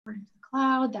Into the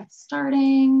cloud, that's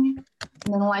starting.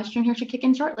 And then the live stream here should kick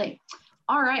in shortly.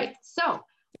 All right, so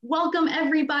welcome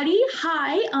everybody.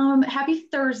 Hi, happy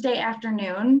Thursday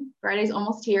afternoon. Friday's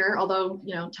almost here, although,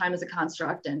 you know, time is a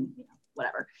construct and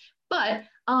whatever. But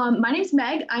my name's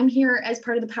Meg. I'm here as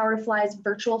part of the Power to Fly's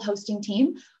virtual hosting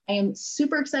team. I am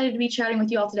super excited to be chatting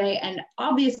with you all today, and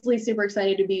obviously super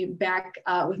excited to be back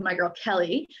with my girl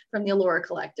Kelly from the Allora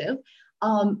Collective.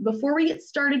 Before we get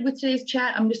started with today's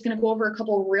chat, I'm just going to go over a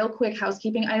couple real quick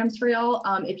housekeeping items for y'all.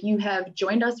 If you have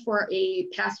joined us for a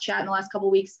past chat in the last couple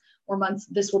of weeks or months,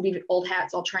 this will be old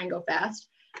hat, so I'll try and go fast.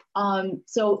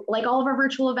 So like all of our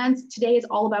virtual events, today is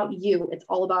all about you. It's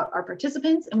all about our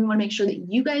participants, and we want to make sure that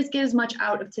you guys get as much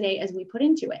out of today as we put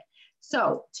into it.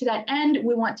 So to that end,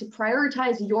 we want to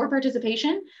prioritize your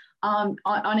participation. On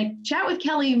a chat with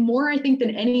Kelly, more I think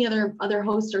than any other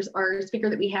host or speaker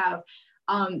that we have,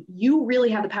 you really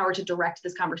have the power to direct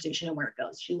this conversation and where it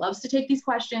goes. She loves to take these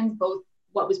questions, both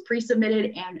what was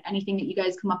pre-submitted and anything that you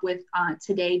guys come up with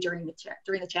today during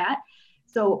the chat.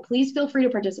 So please feel free to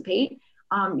participate.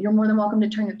 You're more than welcome to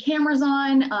turn your cameras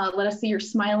on. Let us see your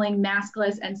smiling,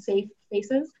 maskless, and safe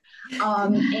faces.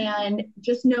 And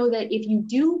just know that if you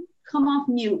do come off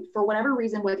mute for whatever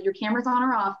reason, whether your camera's on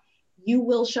or off, you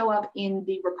will show up in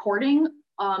the recording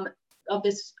of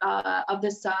this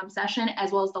session,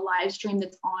 as well as the live stream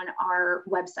that's on our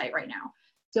website right now.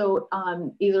 So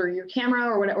either your camera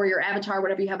or your avatar,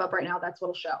 whatever you have up right now, that's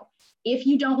what'll show. If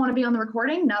you don't want to be on the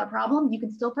recording, not a problem. You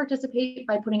can still participate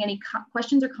by putting any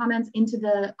questions or comments into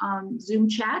the Zoom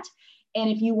chat. And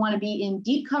if you want to be in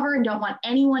deep cover and don't want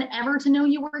anyone ever to know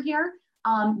you were here,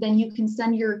 then you can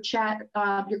send your chat,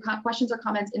 your questions or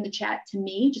comments in the chat to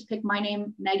me. Just pick my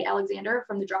name, Meg Alexander,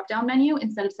 from the drop-down menu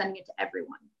instead of sending it to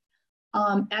everyone.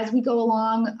 As we go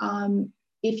along,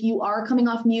 if you are coming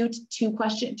off mute to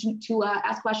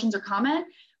ask questions or comment,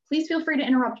 please feel free to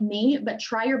interrupt me, but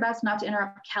try your best not to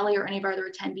interrupt Kelly or any of our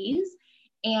other attendees.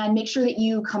 And make sure that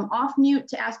you come off mute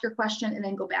to ask your question and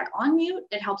then go back on mute.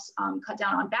 It helps cut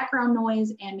down on background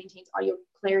noise and maintains audio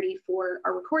clarity for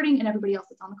our recording and everybody else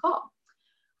that's on the call.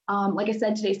 Like I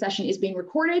said, today's session is being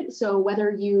recorded. So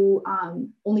whether you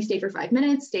only stay for 5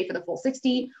 minutes, stay for the full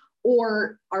 60,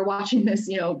 or are watching this,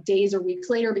 days or weeks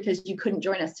later because you couldn't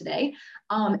join us today,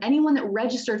 anyone that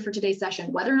registered for today's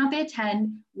session, whether or not they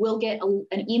attend, will get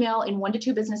an email in 1 to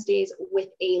 2 business days with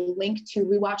a link to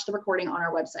rewatch the recording on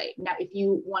our website. Now, if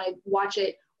you want to watch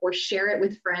it or share it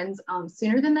with friends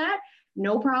sooner than that,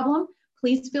 no problem.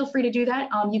 Please feel free to do that.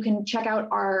 You can check out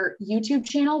our YouTube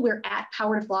channel. We're at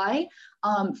Power to Fly.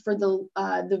 For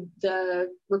the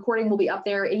recording will be up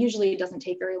there. It usually doesn't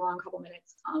take very long, a couple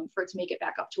minutes for it to make it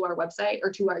back up to our website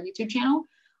or to our YouTube channel.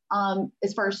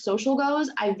 As far as social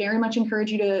goes, I very much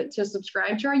encourage you to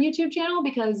subscribe to our YouTube channel,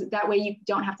 because that way you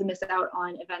don't have to miss out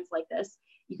on events like this.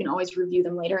 You can always review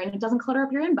them later and it doesn't clutter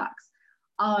up your inbox.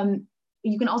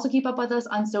 You can also keep up with us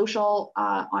on social,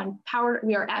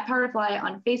 we are at Power to Fly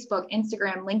on Facebook,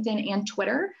 Instagram, LinkedIn, and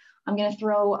Twitter. I'm going to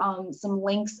throw some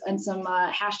links and some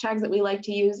hashtags that we like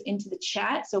to use into the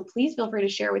chat. So please feel free to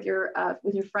share with your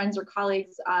friends or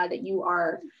colleagues that you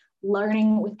are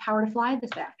learning with Power to Fly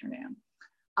this afternoon.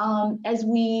 As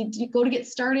we go to get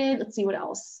started, let's see what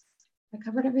else. I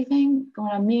covered everything.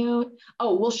 Going on mute.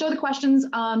 Oh, we'll show the questions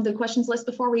list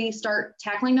before we start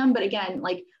tackling them. But again,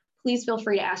 please feel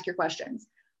free to ask your questions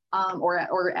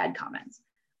or add comments.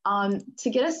 To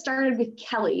get us started with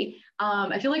Kelly,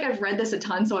 I feel like I've read this a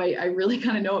ton, so I really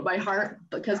kind of know it by heart,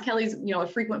 because Kelly's a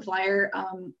frequent flyer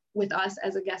with us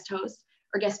as a guest host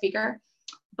or guest speaker.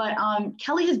 But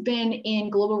Kelly has been in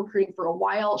global recruiting for a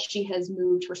while. She has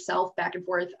moved herself back and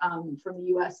forth from the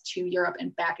US to Europe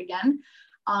and back again.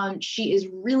 She is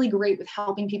really great with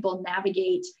helping people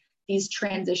navigate these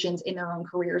transitions in their own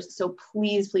careers. So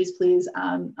please, please, please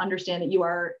understand that you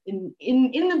are in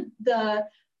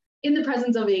the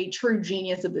presence of a true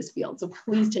genius of this field. So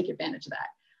please take advantage of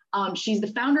that. She's the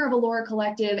founder of Allora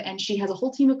Collective, and she has a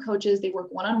whole team of coaches. They work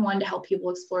one-on-one to help people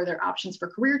explore their options for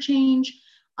career change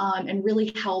and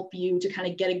really help you to kind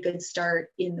of get a good start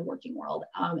in the working world,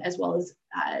 as well as,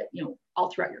 all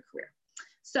throughout your career.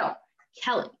 So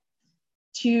Kelly,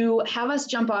 to have us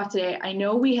jump off today, I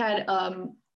know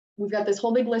we've got this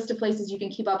whole big list of places you can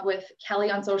keep up with Kelly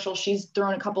on social. She's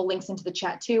thrown a couple links into the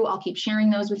chat too. I'll keep sharing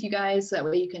those with you guys so that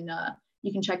way you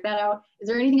can check that out. Is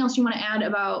there anything else you want to add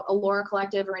about Allora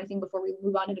Collective or anything before we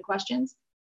move on into questions?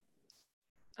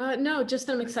 No, just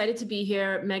that I'm excited to be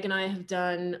here. Meg and I have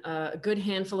done a good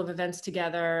handful of events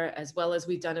together, as well as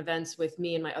we've done events with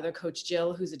me and my other coach,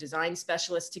 Jill, who's a design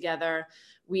specialist together.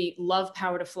 We love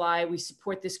Power to Fly. We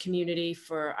support this community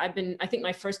I think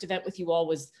my first event with you all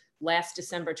was last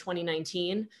December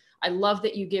 2019. I love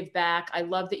that you give back. I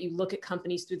love that you look at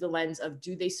companies through the lens of,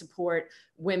 do they support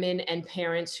women and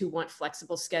parents who want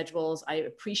flexible schedules? I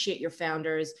appreciate your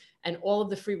founders, and all of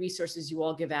the free resources you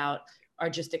all give out are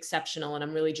just exceptional. And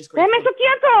I'm really just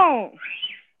grateful.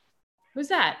 Who's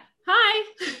that? Hi.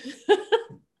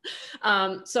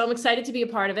 So I'm excited to be a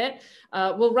part of it.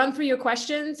 We'll run through your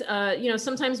questions.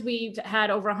 Sometimes we've had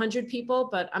over 100 people,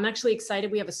 but I'm actually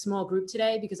excited we have a small group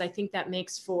today, because I think that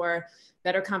makes for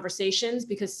better conversations,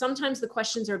 because sometimes the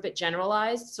questions are a bit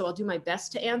generalized. So I'll do my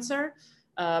best to answer.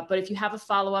 But if you have a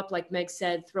follow-up, like Meg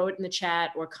said, throw it in the chat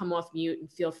or come off mute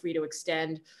and feel free to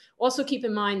extend. Also keep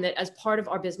in mind that as part of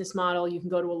our business model, you can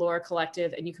go to Allora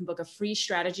Collective and you can book a free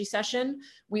strategy session.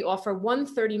 We offer one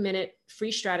 30-minute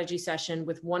free strategy session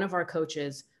with one of our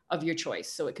coaches of your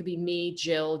choice. So it could be me,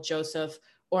 Jill, Joseph,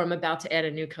 or I'm about to add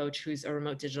a new coach who's a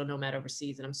remote digital nomad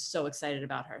overseas, and I'm so excited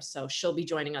about her. So she'll be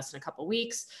joining us in a couple of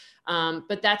weeks.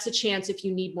 But that's a chance if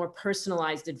you need more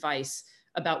personalized advice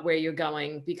about where you're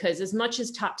going, because as much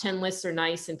as top 10 lists are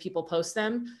nice and people post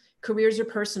them, careers are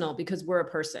personal because we're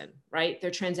a person, right?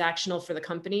 They're transactional for the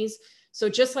companies. So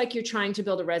just like you're trying to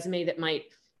build a resume that might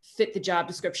fit the job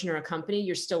description or a company,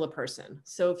 you're still a person.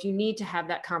 So if you need to have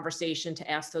that conversation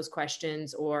to ask those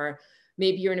questions, or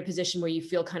maybe you're in a position where you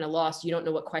feel kind of lost, you don't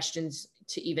know what questions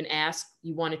to even ask,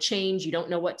 you want to change, you don't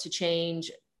know what to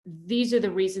change, these are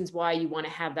the reasons why you want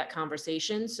to have that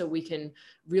conversation, so we can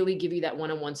really give you that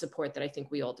one-on-one support that I think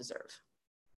we all deserve.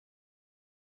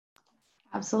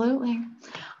 Absolutely.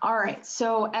 All right.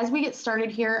 So as we get started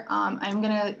here, I'm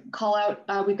going to call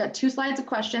out, we've got 2 slides of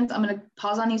questions. I'm going to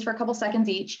pause on these for a couple seconds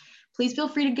each. Please feel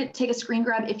free to take a screen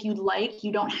grab if you'd like.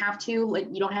 You don't have to,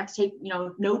 you don't have to take,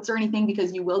 notes or anything,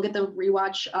 because you will get the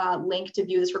rewatch link to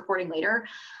view this recording later.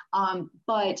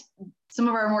 But some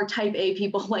of our more type A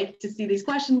people like to see these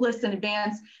question lists in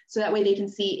advance, so that way they can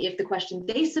see if the question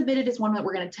they submitted is one that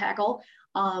we're going to tackle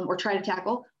or try to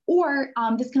tackle. Or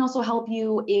this can also help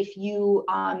you if you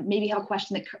maybe have a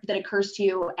question that occurs to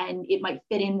you and it might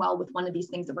fit in well with one of these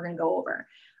things that we're going to go over.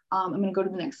 I'm going to go to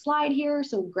the next slide here.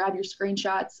 So grab your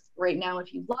screenshots right now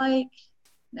if you'd like.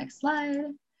 Next slide.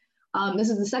 This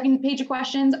is the second page of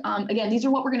questions. Again, these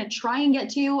are what we're going to try and get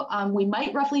to. We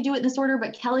might roughly do it in this order,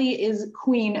 but Kelly is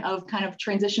queen of kind of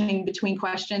transitioning between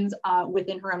questions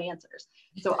within her own answers.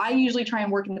 So I usually try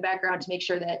and work in the background to make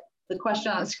sure that the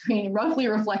question on the screen roughly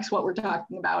reflects what we're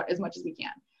talking about as much as we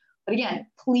can. But again,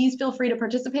 please feel free to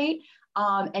participate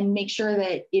and make sure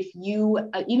that if you,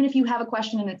 even if you have a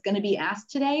question and it's going to be asked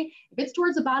today, if it's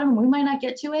towards the bottom and we might not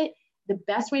get to it, the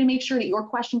best way to make sure that your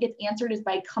question gets answered is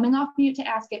by coming off mute to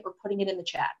ask it or putting it in the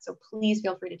chat. So please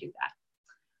feel free to do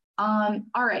that.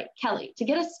 All right, Kelly, to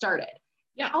get us started,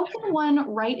 how can one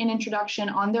write an introduction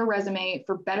on their resume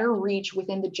for better reach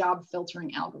within the job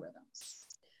filtering algorithms?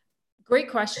 Great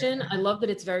question. I love that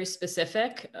it's very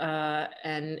specific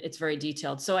and it's very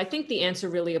detailed. So I think the answer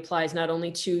really applies not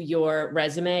only to your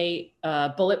resume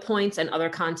bullet points and other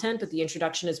content, but the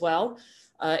introduction as well.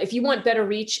 If you want better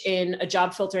reach in a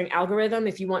job filtering algorithm,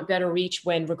 if you want better reach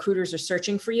when recruiters are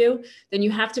searching for you, then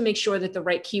you have to make sure that the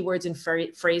right keywords and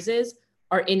phrases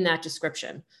are in that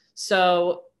description.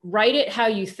 So write it how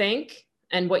you think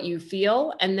and what you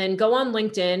feel, and then go on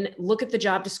LinkedIn, look at the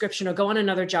job description, or go on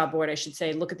another job board, I should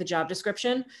say, look at the job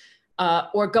description,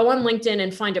 or go on LinkedIn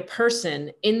and find a person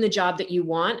in the job that you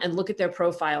want and look at their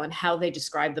profile and how they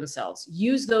describe themselves.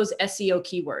 Use those SEO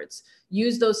keywords,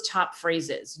 use those top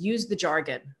phrases, use the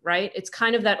jargon, right? It's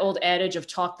kind of that old adage of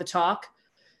talk the talk.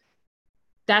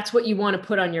 That's what you want to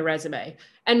put on your resume.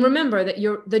 And remember that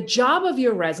the job of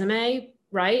your resume,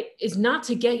 right, is not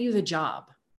to get you the job.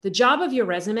 The job of your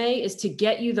resume is to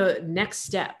get you the next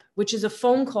step, which is a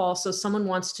phone call. So someone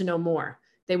wants to know more.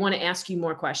 They want to ask you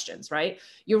more questions, right?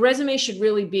 Your resume should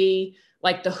really be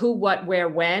like the who, what, where,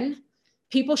 when.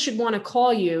 People should want to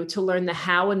call you to learn the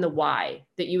how and the why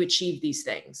that you achieve these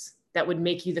things that would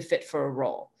make you the fit for a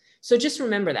role. So just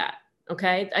remember that.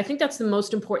 Okay. I think that's the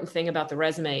most important thing about the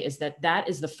resume, is that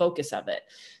is the focus of it.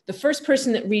 The first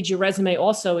person that reads your resume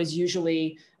also is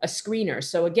usually a screener.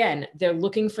 So again, they're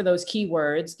looking for those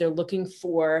keywords. They're looking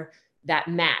for that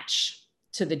match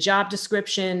to the job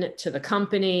description, to the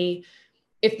company.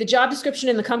 If the job description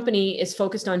in the company is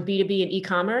focused on B2B and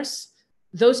e-commerce,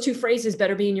 those 2 phrases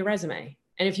better be in your resume.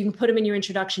 And if you can put them in your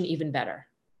introduction, even better.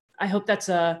 I hope that's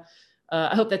a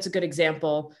good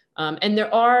example. And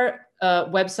there are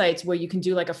websites where you can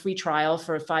do like a free trial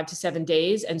for 5 to 7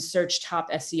 days and search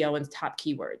top SEO and top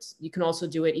keywords. You can also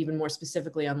do it even more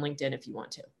specifically on LinkedIn if you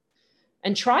want to.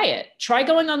 And try it. Try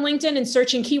going on LinkedIn and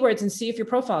searching keywords and see if your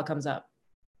profile comes up.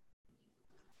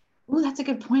 Oh, that's a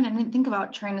good point. I didn't think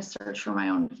about trying to search for my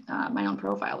own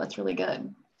profile. That's really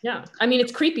good. Yeah. I mean,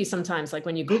 it's creepy sometimes, like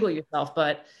when you Google yourself,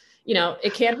 but you know,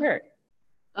 it can't hurt.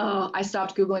 I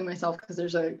stopped Googling myself because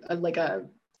there's a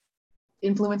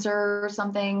influencer or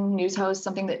something, news host,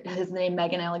 something that has the name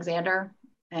Megan Alexander.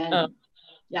 And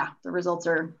yeah, the results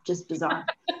are just bizarre.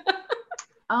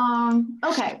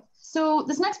 Okay. So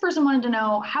this next person wanted to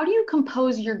know, how do you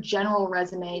compose your general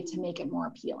resume to make it more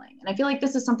appealing? And I feel like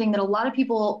this is something that a lot of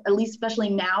people, at least especially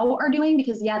now, are doing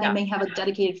because they may have a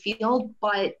dedicated field,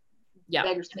 but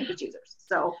beggars can't be choosers.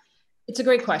 So it's a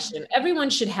great question. Everyone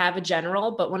should have a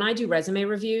general, but when I do resume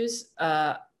reviews,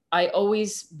 I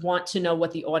always want to know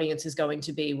what the audience is going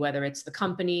to be, whether it's the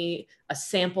company, a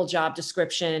sample job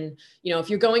description. You know, if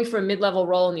you're going for a mid-level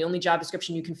role and the only job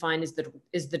description you can find is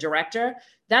the director,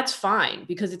 that's fine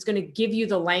because it's going to give you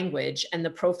the language and the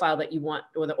profile that you want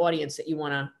or the audience that you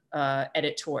want to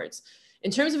edit towards.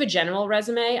 In terms of a general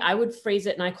resume, I would phrase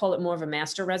it, and I call it more of a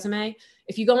master resume.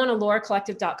 If you go on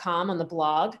AlloraCollective.com on the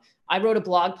blog, I wrote a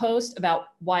blog post about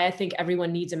why I think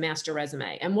everyone needs a master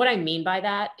resume. And what I mean by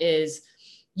that is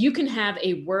you can have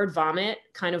a word vomit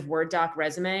kind of Word doc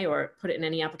resume or put it in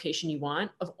any application you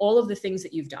want of all of the things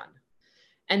that you've done.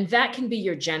 And that can be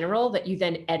your general that you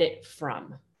then edit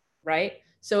from, right?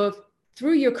 So if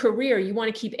through your career, you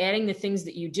want to keep adding the things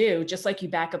that you do, just like you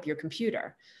back up your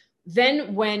computer.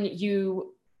 Then when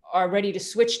you are ready to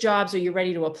switch jobs or you're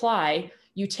ready to apply,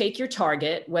 you take your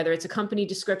target, whether it's a company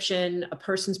description, a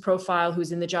person's profile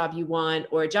who's in the job you want,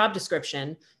 or a job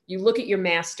description, you look at your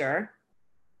master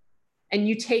and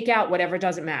you take out whatever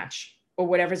doesn't match or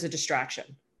whatever's a distraction.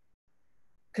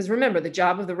 Because remember, the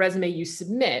job of the resume you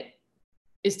submit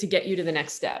is to get you to the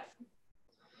next step.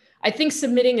 I think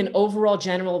submitting an overall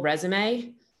general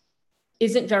resume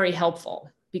isn't very helpful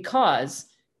because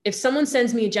if someone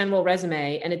sends me a general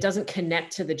resume and it doesn't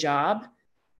connect to the job,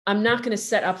 I'm not going to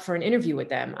set up for an interview with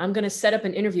them. I'm going to set up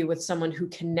an interview with someone who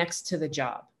connects to the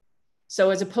job. So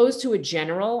as opposed to a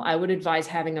general, I would advise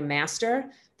having a master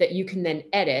that you can then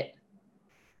edit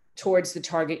towards the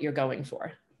target you're going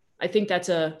for. I think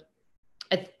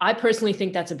I personally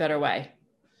think that's a better way.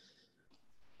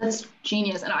 That's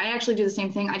genius. And I actually do the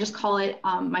same thing. I just call it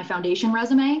my foundation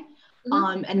resume.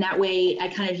 And that way I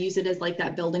kind of use it as like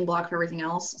that building block for everything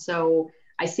else. So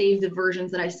I save the versions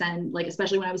that I send, like,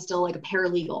 especially when I was still like a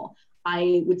paralegal,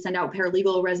 I would send out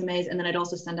paralegal resumes. And then I'd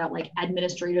also send out like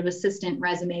administrative assistant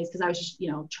resumes because I was just,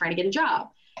 trying to get a job.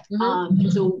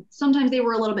 And so sometimes they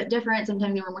were a little bit different.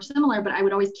 Sometimes they were more similar, but I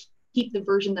would always keep the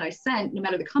version that I sent no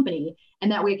matter the company.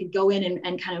 And that way I could go in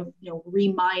and kind of,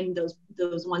 remind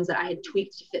those ones that I had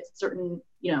tweaked to fit certain,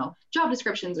 job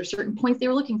descriptions or certain points they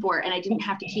were looking for. And I didn't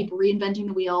have to keep reinventing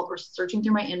the wheel or searching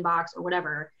through my inbox or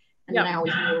whatever. And then I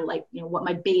always knew what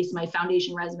my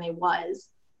foundation resume was.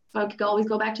 So I could always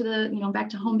go back to back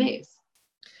to home base.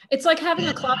 It's like having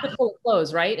a closet full of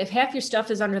clothes, right? If half your stuff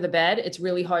is under the bed, it's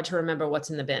really hard to remember what's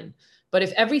in the bin. But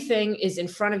if everything is in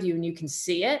front of you and you can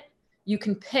see it, you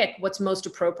can pick what's most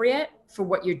appropriate for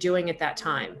what you're doing at that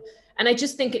time. And I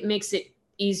just think it makes it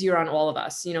easier on all of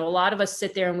us. A lot of us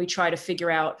sit there and we try to figure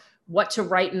out what to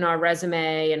write in our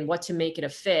resume and what to make it a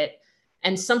fit.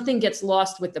 And something gets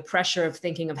lost with the pressure of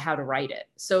thinking of how to write it.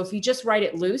 So if you just write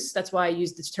it loose, that's why I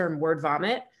use this term word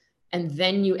vomit, and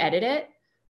then you edit it,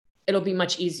 it'll be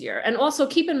much easier. And also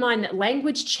keep in mind that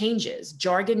language changes,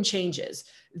 jargon changes.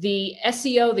 The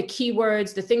SEO, the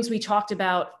keywords, the things we talked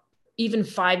about even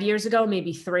 5 years ago,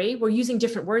 maybe 3, we're using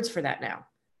different words for that now,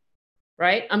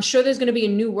 right? I'm sure there's going to be a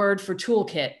new word for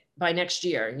toolkit by next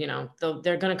year.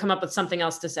 They're going to come up with something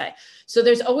else to say. So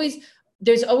there's always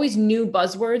new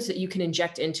buzzwords that you can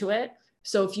inject into it.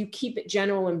 So if you keep it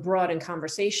general and broad and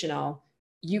conversational,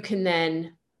 you can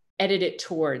then edit it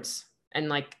towards and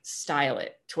like style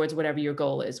it towards whatever your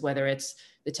goal is, whether it's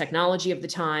the technology of the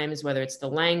times, whether it's the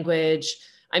language.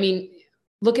 I mean,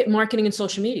 look at marketing and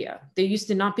social media. There used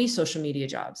to not be social media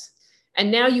jobs.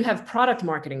 And now you have product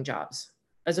marketing jobs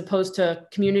as opposed to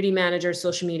community manager,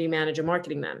 social media manager,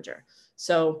 marketing manager.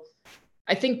 So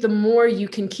I think the more you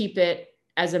can keep it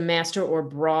as a master or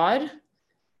broad,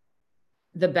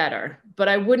 the better. But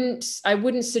I wouldn't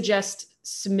suggest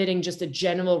submitting just a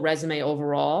general resume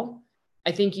overall.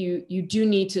 I think you do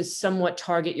need to somewhat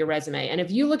target your resume. And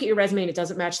if you look at your resume and it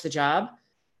doesn't match the job,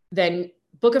 then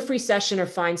book a free session or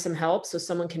find some help so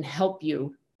someone can help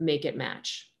you make it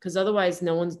match. Because otherwise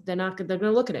they're going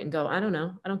to look at it and go, I don't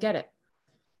know, I don't get it.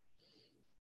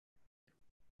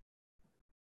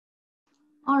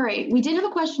 All right, we did have a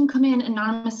question come in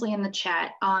anonymously in the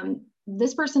chat.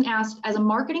 This person asked, as a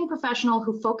marketing professional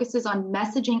who focuses on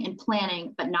messaging and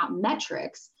planning, but not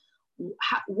metrics,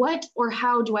 what or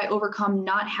how do I overcome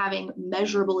not having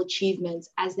measurable achievements,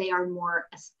 as they are more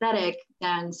aesthetic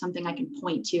than something I can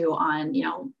point to on,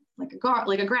 like a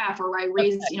graph, or where I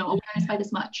raised, awareness by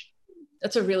this much?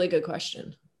 That's a really good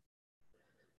question.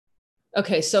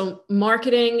 Okay, so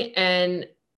marketing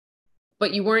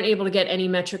but you weren't able to get any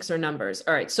metrics or numbers.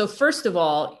 All right, so first of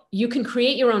all, you can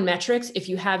create your own metrics if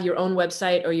you have your own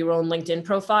website or your own LinkedIn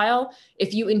profile.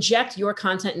 If you inject your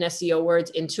content and SEO words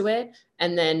into it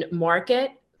and then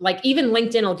market, like even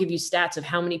LinkedIn will give you stats of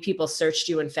how many people searched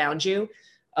you and found you.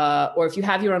 Or if you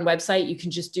have your own website, you can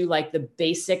just do like the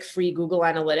basic free Google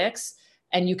Analytics,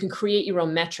 and you can create your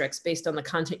own metrics based on the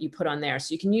content you put on there.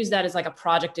 So you can use that as like a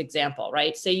project example,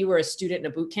 right? Say you were a student in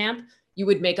a boot camp, you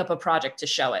would make up a project to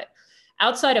show it.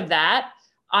 Outside of that,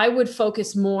 I would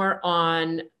focus more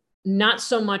on not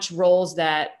so much roles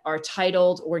that are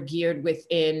titled or geared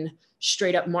within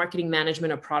straight up marketing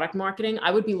management or product marketing. I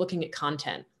would be looking at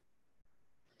content.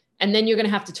 And then you're going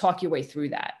to have to talk your way through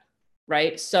that,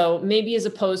 right? So maybe as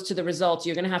opposed to the results,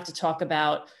 you're going to have to talk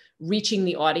about reaching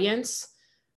the audience,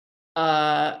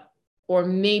 or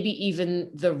maybe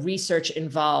even the research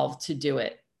involved to do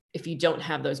it if you don't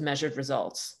have those measured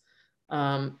results.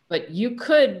 But you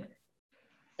could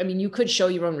show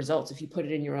your own results if you put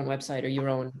it in your own website or your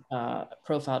own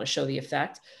profile to show the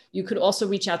effect. You could also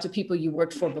reach out to people you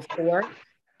worked for before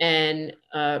and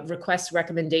request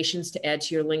recommendations to add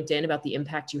to your LinkedIn about the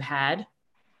impact you had.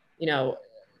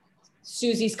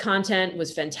 Susie's content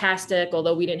was fantastic.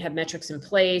 Although we didn't have metrics in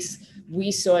place,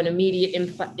 we saw an immediate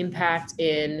impact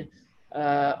in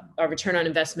our return on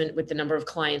investment with the number of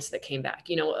clients that came back.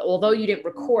 Although you didn't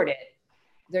record it,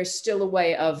 there's still a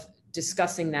way of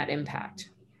discussing that impact,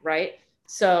 right?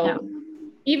 So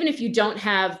even if you don't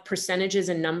have percentages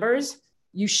and numbers,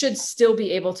 you should still be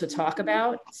able to talk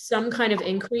about some kind of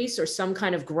increase or some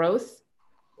kind of growth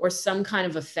or some kind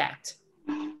of effect.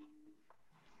 All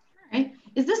right.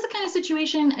 Is this the kind of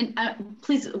situation, and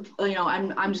please,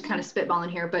 I'm just kind of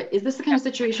spitballing here, but is this the kind of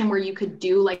situation where you could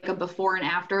do like a before and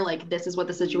after, like this is what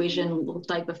the situation looked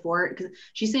like before? Because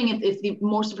she's saying if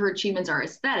most of her achievements are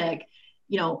aesthetic,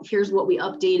 here's what we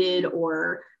updated,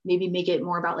 or maybe make it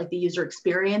more about like the user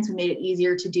experience and made it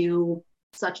easier to do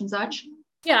such and such.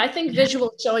 Yeah, I think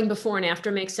visual showing before and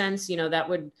after makes sense.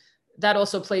 That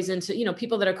also plays into,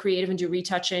 people that are creative and do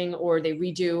retouching, or they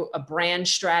redo a brand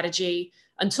strategy.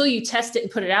 Until you test it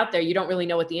and put it out there, you don't really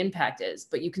know what the impact is,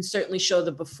 but you can certainly show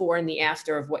the before and the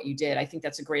after of what you did. I think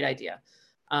that's a great idea.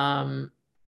 And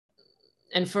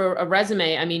for a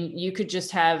resume, you could just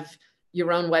have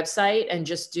your own website and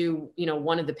just do,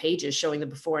 one of the pages showing the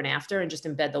before and after, and just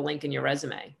embed the link in your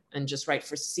resume and just write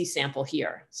for see sample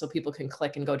here so people can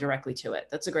click and go directly to it.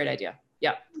 That's a great idea.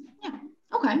 Yeah. Yeah.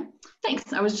 Okay.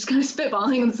 Thanks. I was just kind of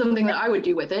spitballing something that I would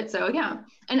do with it. So yeah.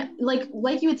 And like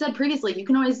you had said previously, you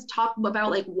can always talk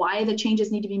about like why the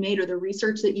changes need to be made, or the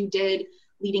research that you did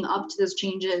leading up to those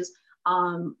changes.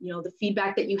 The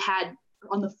feedback that you had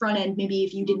on the front end, maybe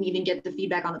if you didn't even get the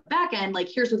feedback on the back end, like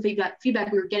here's what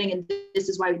feedback we were getting, and this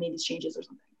is why we made these changes or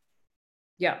something.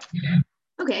 Yeah.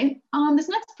 Okay. This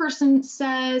next person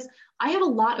says, I have a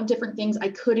lot of different things I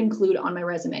could include on my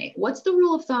resume. What's the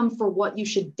rule of thumb for what you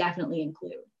should definitely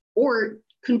include? Or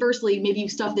conversely, maybe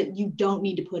stuff that you don't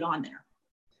need to put on there.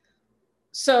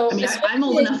 So I'm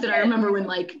old enough that I remember when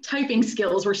like typing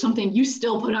skills were something you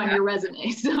still put on your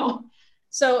resume.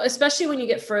 So especially when you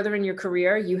get further in your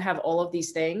career, you have all of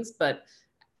these things, but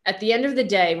at the end of the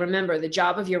day, remember the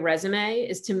job of your resume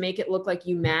is to make it look like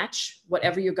you match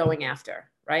whatever you're going after,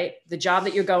 right? The job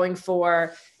that you're going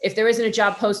for, if there isn't a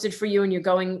job posted for you and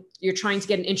you're trying to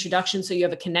get an introduction so you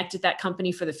have a connect at that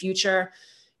company for the future,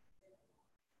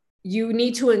 you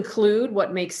need to include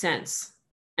what makes sense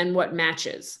and what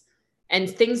matches, and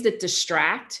things that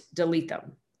distract, delete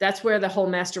them. That's where the whole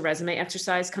master resume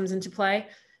exercise comes into play.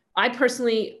 I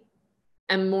personally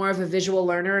am more of a visual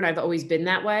learner, and I've always been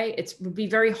that way. It would be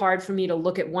very hard for me to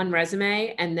look at one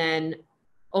resume and then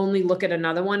only look at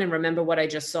another one and remember what I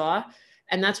just saw.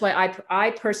 And that's why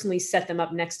I personally set them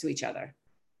up next to each other.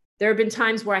 There have been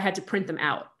times where I had to print them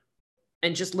out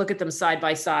and just look at them side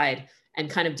by side and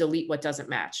kind of delete what doesn't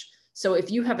match. So if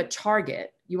you have a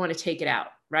target, you want to take it out,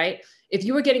 right? If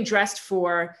you were getting dressed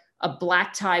for a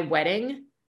black tie wedding,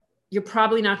 you're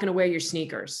probably not going to wear your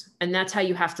sneakers. And that's how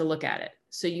you have to look at it.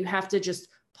 So you have to just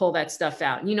pull that stuff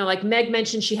out. Like Meg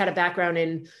mentioned, she had a background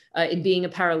in being a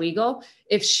paralegal.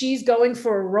 If she's going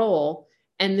for a role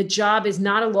and the job is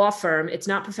not a law firm, it's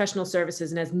not professional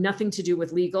services and has nothing to do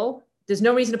with legal, there's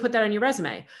no reason to put that on your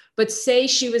resume. But say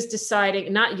she was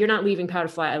deciding, you're not leaving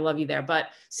Powderfly, I love you there, but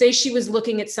say she was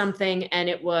looking at something and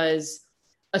it was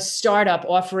a startup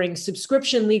offering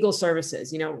subscription legal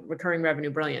services, recurring revenue,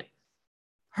 brilliant.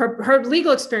 Her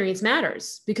legal experience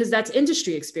matters because that's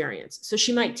industry experience. So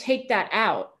she might take that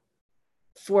out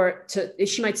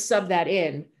she might sub that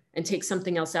in and take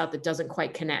something else out that doesn't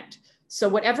quite connect. So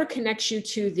whatever connects you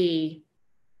to the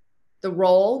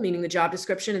role, meaning the job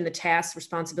description and the tasks,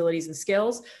 responsibilities, and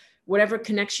skills, whatever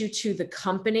connects you to the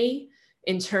company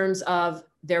in terms of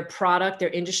their product, their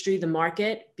industry, the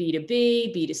market,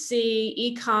 B2B, B2C,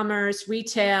 e-commerce,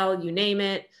 retail, you name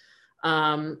it,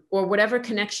 or whatever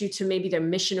connects you to maybe their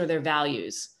mission or their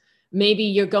values. Maybe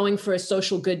you're going for a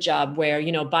social good job where,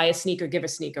 buy a sneaker, give a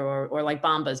sneaker, or like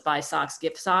Bombas, buy socks,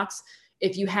 give socks.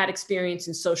 If you had experience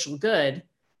in social good,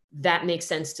 that makes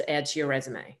sense to add to your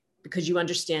resume because you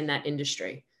understand that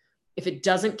industry. If it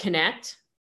doesn't connect,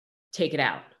 take it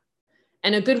out.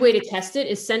 And a good way to test it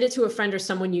is send it to a friend or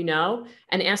someone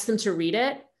and ask them to read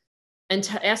it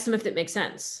and ask them if it makes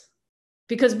sense.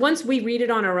 Because once we read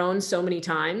it on our own so many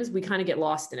times, we kind of get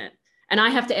lost in it. And I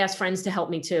have to ask friends to help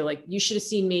me too. Like, you should have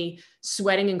seen me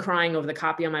sweating and crying over the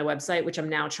copy on my website, which I'm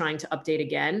now trying to update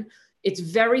again. It's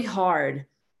very hard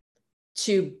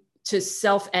to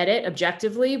self-edit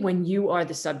objectively when you are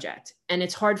the subject. And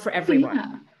it's hard for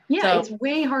everyone. Yeah. So, it's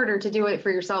way harder to do it for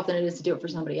yourself than it is to do it for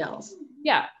somebody else.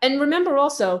 Yeah. And remember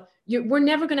also, we're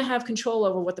never going to have control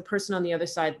over what the person on the other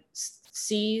side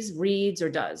sees, reads, or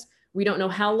does. We don't know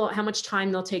how much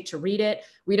time they'll take to read it.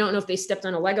 We don't know if they stepped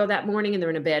on a Lego that morning and they're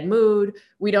in a bad mood.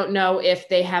 We don't know if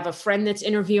they have a friend that's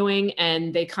interviewing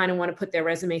and they kind of want to put their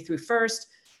resume through first.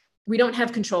 We don't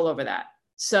have control over that.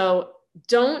 So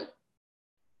don't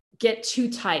get too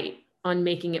tight on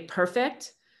making it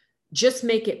perfect. Just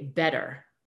make it better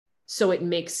so it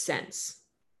makes sense.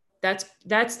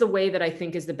 That's the way that I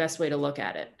think is the best way to look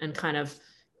at it and kind of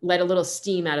let a little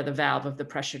steam out of the valve of the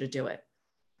pressure to do it.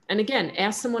 And again,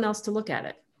 ask someone else to look at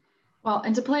it. Well,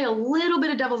 and to play a little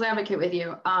bit of devil's advocate with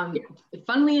you,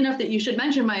 funnily enough that you should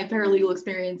mention my paralegal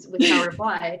experience with Power to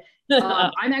Fly.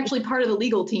 I'm actually part of the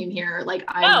legal team here. Like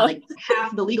I'm like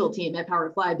half the legal team at Power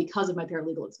to Fly because of my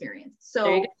paralegal experience.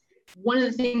 So one of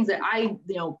the things that I,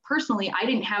 personally, I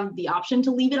didn't have the option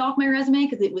to leave it off my resume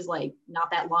because it was like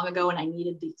not that long ago and I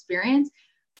needed the experience,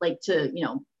 like to,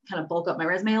 kind of bulk up my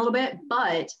resume a little bit.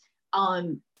 But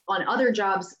on other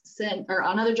jobs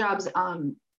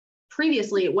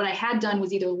previously, what I had done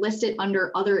was either list it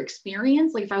under other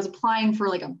experience. Like if I was applying for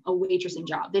like a waitressing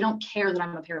job, they don't care that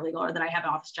I'm a paralegal or that I have an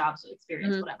office jobs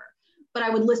experience, whatever. But I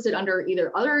would list it under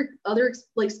either other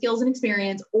like skills and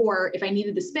experience, or if I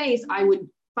needed the space, I would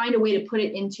find a way to put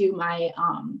it into my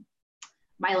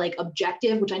my like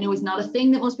objective, which I know is not a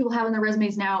thing that most people have on their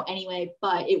resumes now anyway,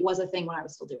 but it was a thing when I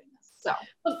was still doing this. So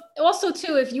also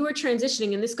too, if you were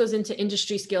transitioning, and this goes into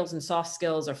industry skills and soft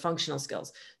skills or functional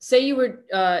skills, say you were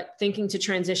thinking to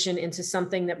transition into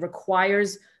something that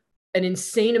requires an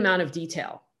insane amount of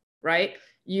detail, right?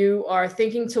 You are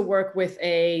thinking to work with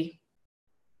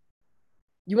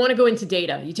you want to go into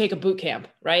data, you take a boot camp,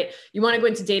 right? You want to go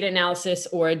into data analysis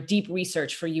or deep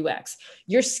research for UX.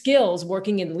 Your skills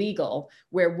working in legal,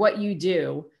 where what you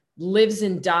do lives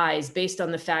and dies based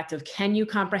on the fact of can you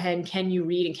comprehend, can you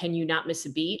read, and can you not miss a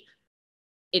beat?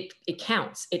 It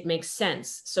counts, it makes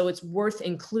sense. So it's worth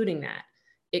including that.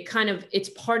 It's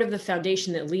part of the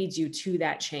foundation that leads you to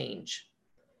that change.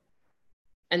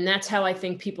 And that's how I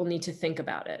think people need to think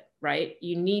about it, right?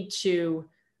 You need to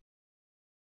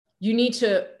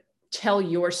tell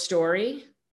your story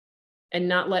and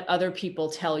not let other people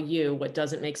tell you what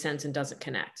doesn't make sense and doesn't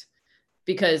connect.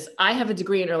 Because I have a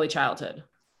degree in early childhood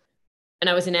and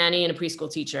I was a nanny and a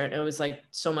preschool teacher. And it was like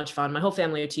so much fun. My whole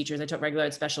family are teachers. I taught regular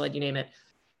ed, special ed, you name it.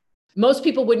 Most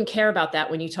people wouldn't care about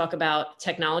that when you talk about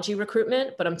technology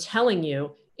recruitment, but I'm telling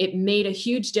you, it made a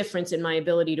huge difference in my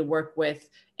ability to work with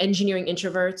engineering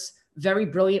introverts, very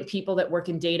brilliant people that work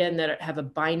in data and that have a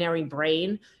binary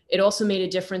brain. It also made a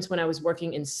difference when I was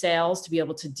working in sales to be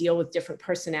able to deal with different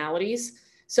personalities.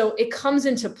 So it comes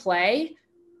into play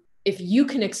if you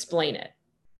can explain it,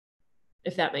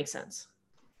 if that makes sense.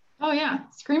 Oh yeah,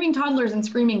 screaming toddlers and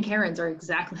screaming Karens are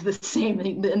exactly the same,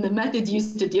 and the methods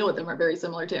used to deal with them are very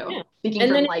similar too. Yeah. Speaking and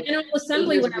from then like in general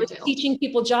assembly, when I was teaching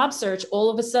people job search,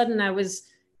 all of a sudden I was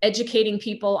educating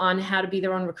people on how to be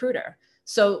their own recruiter.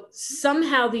 So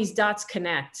somehow these dots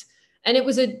connect. And I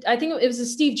think it was a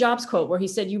Steve Jobs quote where he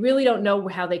said, you really don't know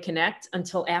how they connect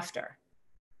until after.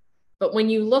 But when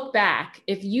you look back,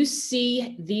 if you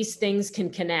see these things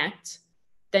can connect,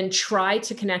 then try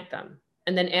to connect them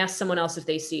and then ask someone else if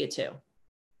they see it too.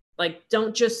 Like,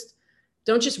 don't just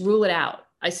rule it out.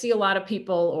 I see a lot of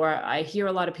people, or I hear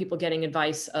a lot of people getting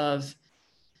advice of,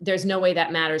 there's no way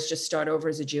that matters, just start over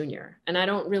as a junior. And I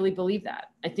don't really believe that.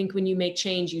 I think when you make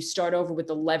change, you start over with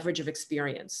the leverage of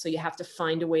experience. So you have to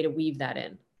find a way to weave that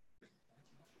in.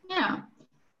 Yeah.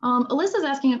 Alyssa's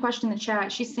asking a question in the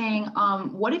chat. She's saying,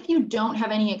 what if you don't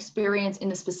have any experience in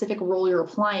the specific role you're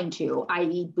applying to,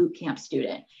 i.e. boot camp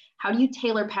student? How do you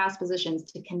tailor past positions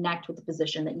to connect with the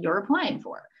position that you're applying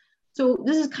for? So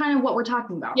this is kind of what we're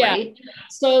talking about, right?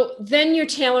 So then you're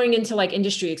tailoring into like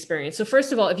industry experience. So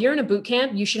first of all, if you're in a boot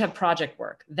camp, you should have project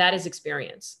work. That is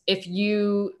experience. If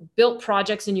you built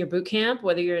projects in your boot camp,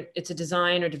 whether it's a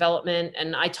design or development,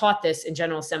 and I taught this in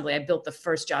General Assembly, I built the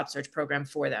first job search program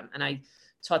for them. And I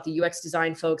taught the UX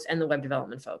design folks and the web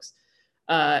development folks.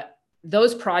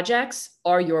 Those projects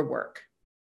are your work,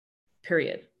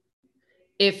 period.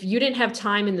 If you didn't have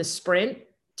time in the sprint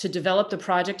to develop the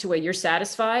project to where you're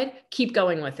satisfied, keep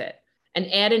going with it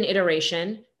and add an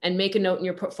iteration and make a note in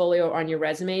your portfolio or on your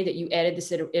resume that you added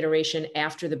this iteration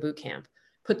after the boot camp.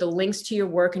 Put the links to your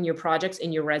work and your projects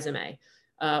in your resume.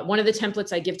 One of the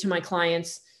templates I give to my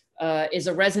clients is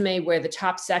a resume where the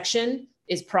top section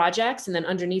is projects and then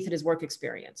underneath it is work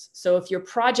experience. So if your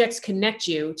projects connect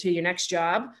you to your next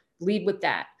job, lead with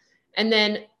that. And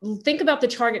then think about the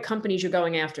target companies you're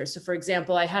going after. So for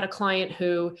example, I had a client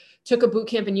who took a boot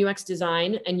camp in UX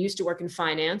design and used to work in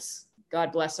finance.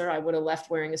 God bless her. I would have left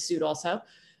wearing a suit also,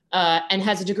 and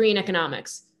has a degree in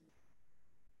economics.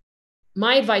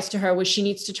 My advice to her was she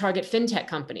needs to target fintech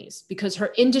companies because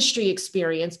her industry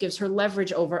experience gives her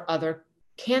leverage over other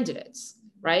candidates,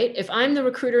 right? If I'm the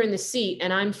recruiter in the seat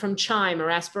and I'm from Chime or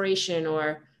Aspiration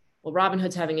or, well,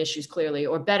 Robinhood's having issues clearly,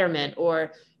 or Betterment,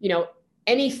 or,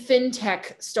 any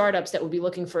fintech startups that would be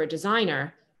looking for a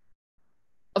designer,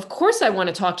 of course I want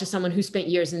to talk to someone who spent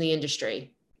years in the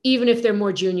industry, even if they're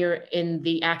more junior in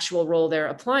the actual role they're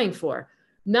applying for.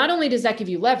 Not only does that give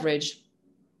you leverage,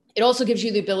 it also gives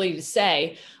you the ability to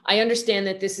say, I understand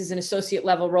that this is an associate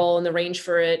level role and the range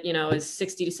for it, is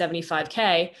 60 to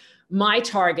 75K. My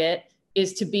target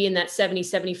is to be in that 70,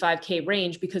 75K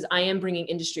range because I am bringing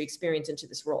industry experience into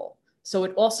this role. So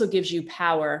it also gives you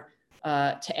power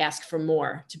to ask for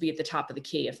more, to be at the top of the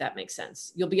key, if that makes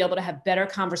sense. You'll be able to have better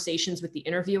conversations with the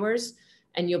interviewers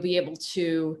and you'll be able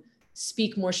to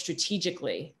speak more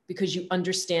strategically because you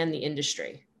understand the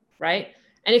industry, right?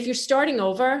 And if you're starting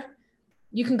over,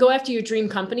 you can go after your dream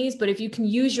companies, but if you can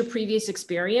use your previous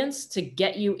experience to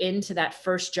get you into that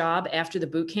first job after the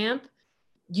boot camp,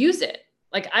 use it.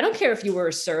 Like, I don't care if you were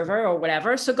a server or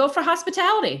whatever, so go for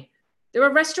hospitality. There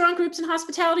are restaurant groups and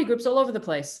hospitality groups all over the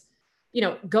place.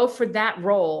 Go for that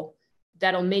role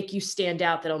that'll make you stand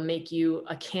out, that'll make you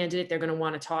a candidate they're going to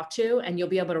want to talk to, and you'll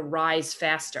be able to rise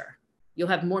faster. You'll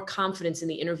have more confidence in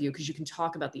the interview because you can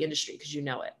talk about the industry because you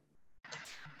know it.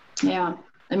 Yeah.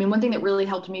 One thing that really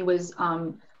helped me was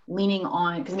leaning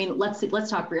on, because let's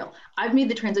talk real. I've made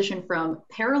the transition from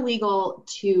paralegal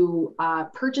to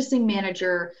purchasing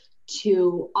manager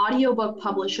to audiobook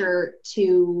publisher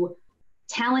to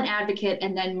talent advocate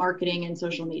and then marketing and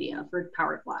social media for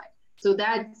Power to Fly. So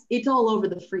it's all over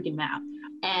the freaking map.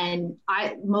 And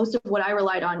most of what I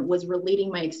relied on was relating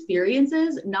my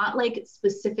experiences, not like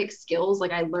specific skills.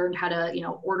 Like I learned how to,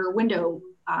 order window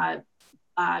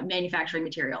manufacturing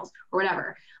materials or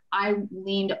whatever. I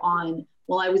leaned on,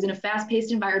 I was in a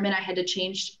fast-paced environment. I had to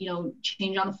change on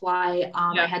the fly.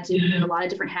 I had to wear a lot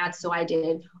of different hats. So I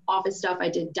did office stuff. I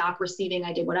did doc receiving.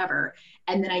 I did whatever.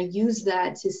 And then I used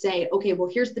that to say, okay, well,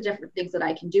 here's the different things that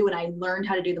I can do. And I learned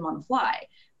how to do them on the fly.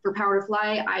 For Power to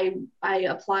Fly, I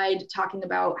applied talking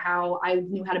about how I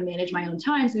knew how to manage my own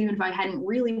time. So even if I hadn't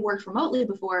really worked remotely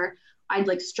before, I'd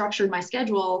like structured my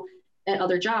schedule at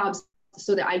other jobs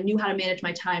so that I knew how to manage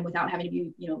my time without having to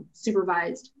be,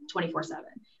 supervised 24/7.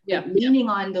 Yeah. Leaning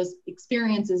on those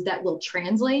experiences that will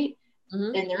translate.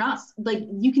 Mm-hmm. And they're not like,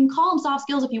 you can call them soft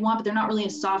skills if you want, but they're not really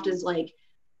as soft as like,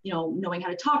 knowing how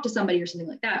to talk to somebody or something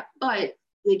like that. But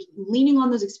like leaning on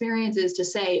those experiences to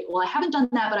say, well, I haven't done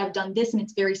that, but I've done this and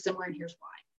it's very similar and here's why.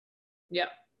 Yeah.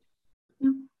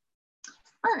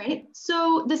 All right.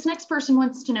 So this next person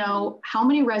wants to know, how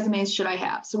many resumes should I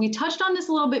have? So we touched on this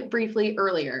a little bit briefly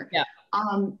earlier. Yeah.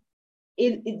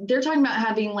 They're talking about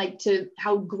having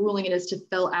how grueling it is to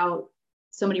fill out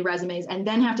so many resumes and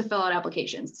then have to fill out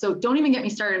applications. So don't even get me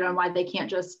started on why they can't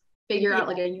just figure out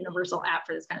like a universal app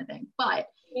for this kind of thing. But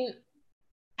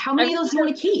how many of those do you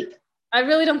want to keep? I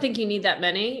really don't think you need that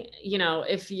many.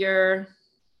 If you're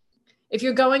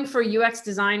going for UX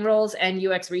design roles and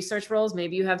UX research roles,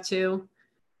 maybe you have two.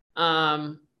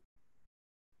 I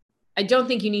don't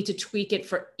think you need to tweak it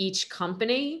for each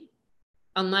company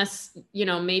unless,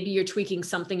 maybe you're tweaking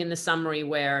something in the summary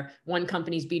where one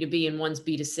company's B2B and one's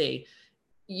B2C.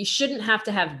 you shouldn't have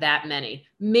to have that many.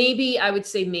 Maybe I would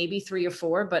say maybe 3 or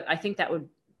 4, but I think that would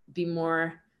be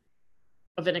more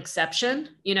of an exception.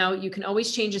 You know, you can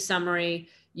always change a summary.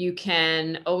 You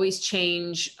can always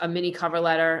change a mini cover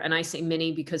letter. And I say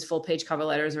mini because full page cover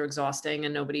letters are exhausting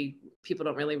and people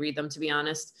don't really read them, to be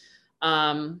honest.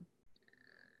 And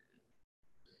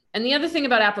the other thing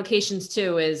about applications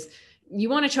too is you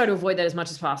want to try to avoid that as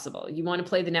much as possible. You want to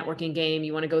play the networking game.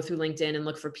 You want to go through LinkedIn and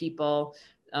look for people.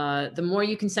 The more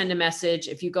you can send a message,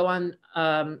 if you go on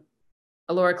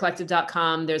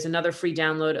AlloraCollective.com, there's another free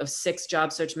download of 6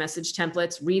 job search message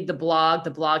templates. Read the blog.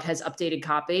 The blog has updated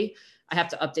copy. I have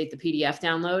to update the PDF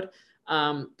download,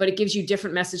 but it gives you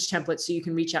different message templates so you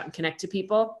can reach out and connect to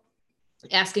people,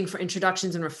 asking for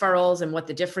introductions and referrals and what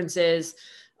the difference is.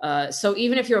 So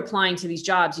even if you're applying to these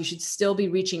jobs, you should still be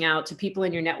reaching out to people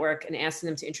in your network and asking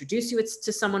them to introduce you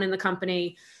to someone in the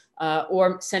company,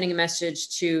 or sending a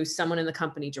message to someone in the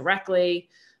company directly.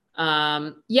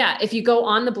 If you go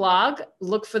on the blog,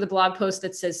 look for the blog post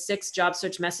that says 6 job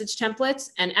search message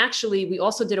templates. And actually, we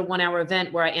also did a 1-hour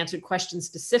event where I answered questions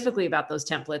specifically about those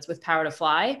templates with Power to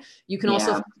Fly. You can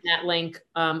also find that link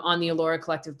on the Allora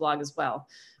Collective blog as well.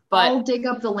 But I'll dig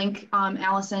up the link,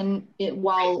 Allison,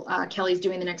 while Kelly's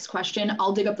doing the next question.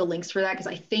 I'll dig up the links for that because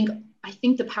I think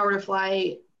the Power to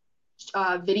Fly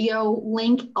video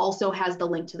link also has the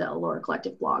link to the Allora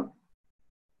Collective blog.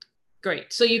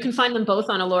 Great. So you can find them both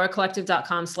on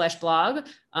alloracollective.com/blog,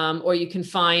 or you can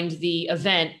find the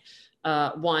event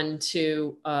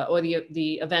or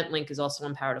the event link is also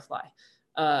on Power to Fly.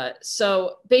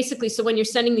 So basically, when you're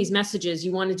sending these messages,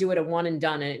 you want to do it a one and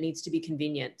done, and it needs to be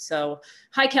convenient. So,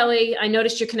 hi, Kelly, I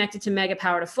noticed you're connected to Mega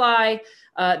Power to Fly.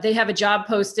 They have a job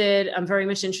posted. I'm very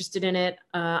much interested in it.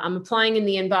 I'm applying in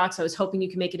the inbox. I was hoping you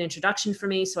can make an introduction for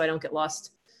me so I don't get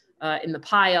lost in the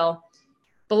pile.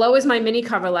 Below is my mini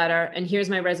cover letter, and here's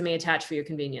my resume attached for your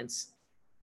convenience.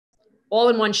 All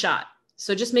in one shot.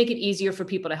 So just make it easier for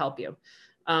people to help you.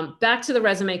 Back to the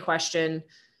resume question.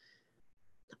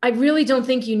 I really don't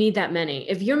think you need that many.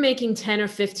 If you're making 10 or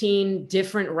 15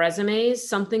 different resumes,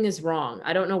 something is wrong.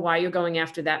 I don't know why you're going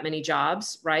after that many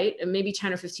jobs, right? And maybe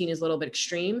 10 or 15 is a little bit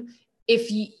extreme. If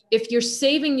you're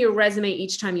saving your resume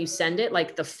each time you send it,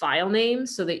 like the file name,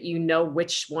 so that you know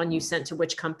which one you sent to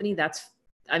which company, that's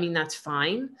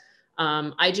fine.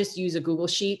 I just use a Google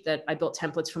sheet that I built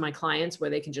templates for my clients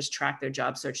where they can just track their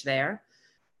job search there.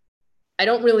 I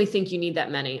don't really think you need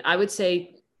that many. I would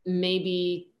say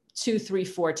maybe 2, 3,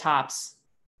 4 tops,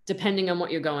 depending on what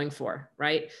you're going for,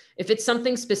 right? If it's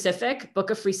something specific, book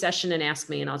a free session and ask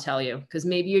me and I'll tell you, because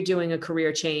maybe you're doing a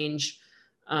career change,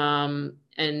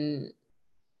 and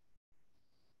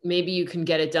maybe you can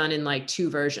get it done in like 2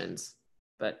 versions,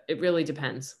 but it really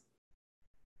depends.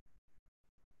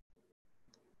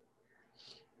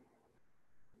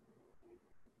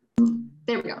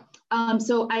 There we go.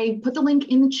 So I put the link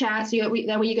in the chat so that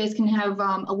way you guys can have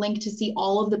a link to see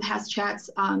all of the past chats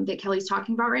that Kelly's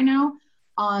talking about right now.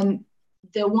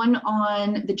 The one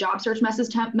on the job search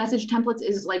message templates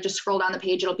is like, just scroll down the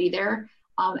page, it'll be there.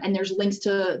 And there's links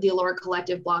to the Allora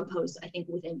Collective blog posts, I think,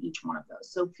 within each one of those.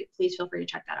 So please feel free to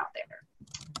check that out there.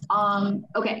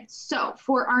 Okay, so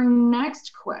for our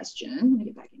next question, let me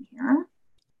get back in here.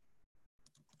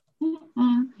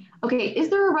 Okay, is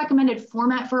there a recommended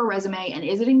format for a resume, and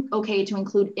is it okay to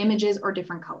include images or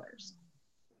different colors?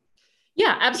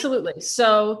 Yeah, absolutely.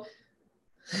 So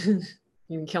you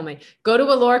can kill me. Go to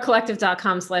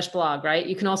alloracollective.com/blog, right?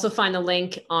 You can also find the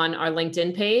link on our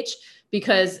LinkedIn page,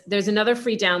 because there's another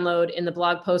free download in the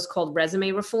blog post called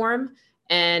Resume Reform.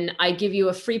 And I give you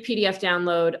a free PDF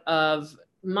download of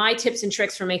my tips and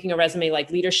tricks for making a resume,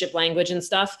 like leadership language and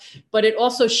stuff, but it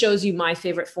also shows you my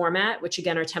favorite format, which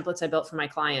again are templates I built for my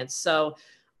clients. So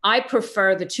I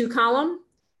prefer the 2-column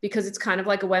because it's kind of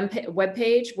like a web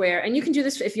page where, and you can do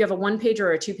this if you have a 1-pager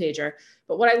or a 2-pager,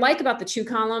 but what I like about the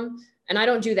 2-column, and I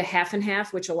don't do the half and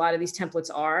half, which a lot of these templates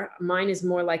are, mine is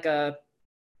more like a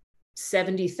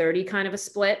 70-30 kind of a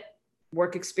split,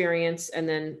 work experience and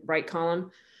then right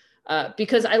column.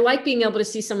 Because I like being able to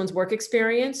see someone's work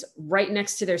experience right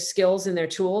next to their skills and their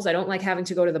tools. I don't like having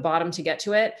to go to the bottom to get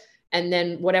to it. And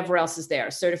then whatever else is there,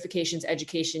 certifications,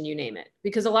 education, you name it.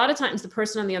 Because a lot of times the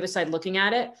person on the other side looking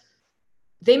at it,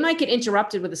 they might get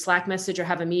interrupted with a Slack message or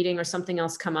have a meeting or something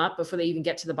else come up before they even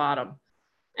get to the bottom.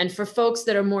 And for folks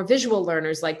that are more visual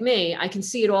learners like me, I can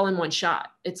see it all in one shot.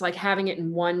 It's like having it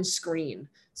in one screen.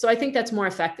 So I think that's more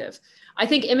effective. I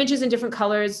think images in different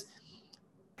colors,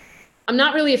 I'm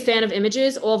not really a fan of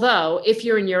images, although if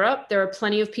you're in Europe, there are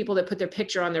plenty of people that put their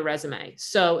picture on their resume.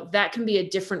 So that can be a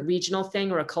different regional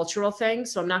thing or a cultural thing.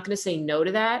 So I'm not going to say no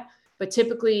to that. But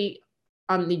typically,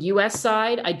 on the US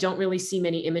side, I don't really see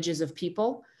many images of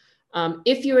people.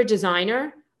 If you're a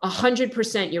designer,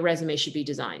 100% your resume should be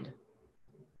designed,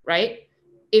 right?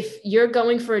 If you're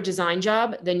going for a design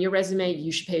job, then your resume,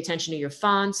 you should pay attention to your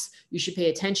fonts. You should pay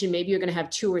attention. Maybe you're going to have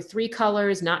 2 or 3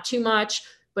 colors, not too much,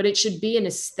 but it should be an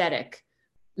aesthetic.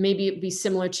 Maybe it'd be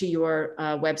similar to your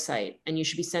website, and you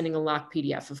should be sending a locked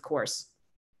PDF, of course.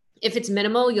 If it's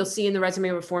minimal, you'll see in the resume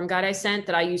reform guide I sent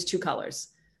that I use 2 colors.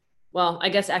 Well, I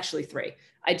guess actually 3.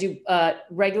 I do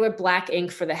regular black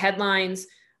ink for the headlines.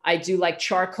 I do like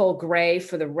charcoal gray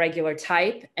for the regular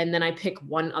type, and then I pick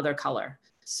 1 other color.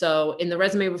 So in the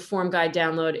resume reform guide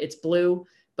download, it's blue,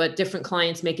 but different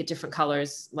clients make it different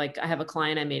colors. Like I have a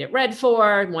client I made it red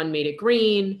for, one made it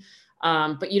green,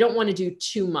 but you don't want to do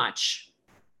too much.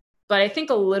 But I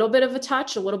think a little bit of a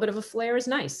touch, a little bit of a flair is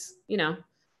nice. You know,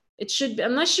 it should,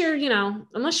 unless you're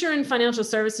in financial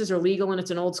services or legal and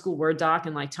it's an old school Word doc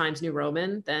and like Times New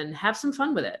Roman, then have some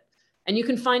fun with it. And you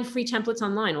can find free templates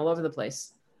online all over the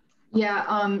place.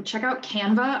 Yeah, check out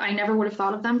Canva. I never would have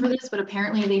thought of them for this, but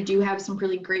apparently they do have some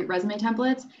really great resume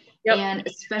templates. Yep. And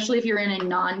especially if you're in a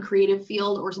non-creative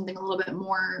field or something a little bit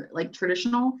more like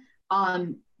traditional,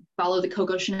 follow the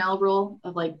Coco Chanel rule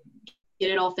of like,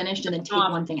 get it all finished and then take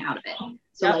one thing out of it.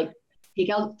 So like take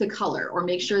out the color or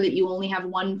make sure that you only have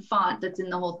 1 font that's in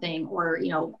the whole thing, or,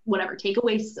 you know, whatever, take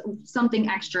away something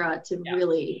extra to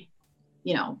really,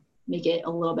 you know, make it a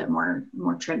little bit more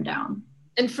trimmed down.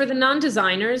 And for the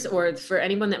non-designers or for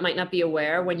anyone that might not be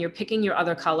aware, when you're picking your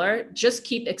other color, just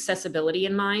keep accessibility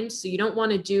in mind. So you don't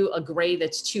want to do a gray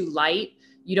that's too light.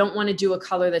 You don't want to do a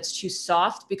color that's too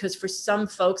soft, because for some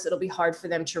folks, it'll be hard for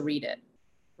them to read it,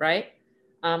 right?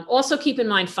 Also keep in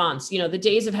mind fonts. You know, the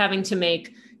days of having to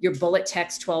make your bullet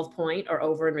text 12 point are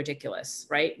over and ridiculous,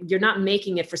 right? You're not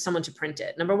making it for someone to print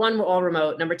it. Number 1, we're all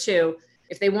remote. Number 2,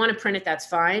 if they want to print it, that's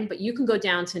fine, but you can go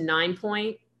down to 9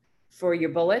 point for your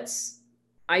bullets.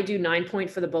 I do 9 point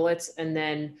for the bullets and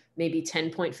then maybe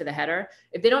 10 point for the header.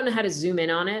 If they don't know how to zoom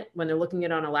in on it when they're looking at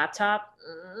it on a laptop,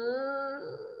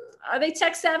 are they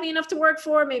tech savvy enough to work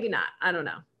for? Maybe not. I don't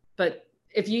know. But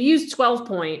if you use 12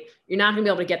 point, you're not going to be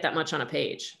able to get that much on a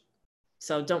page.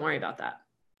 So don't worry about that.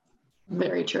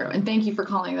 Very true. And thank you for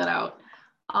calling that out.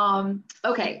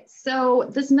 Okay, so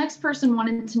this next person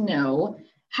wanted to know,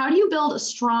 how do you build a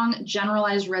strong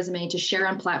generalized resume to share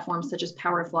on platforms such as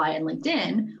Powerfly and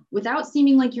LinkedIn without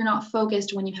seeming like you're not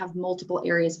focused when you have multiple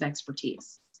areas of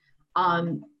expertise?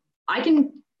 I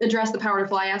can address the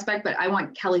Powerfly aspect, but I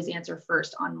want Kelly's answer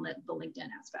first on the LinkedIn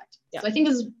aspect. Yeah. So I think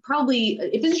this is probably,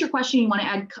 if this is your question, you want to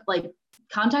add like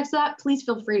context to that, please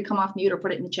feel free to come off mute or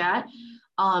put it in the chat.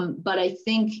 But I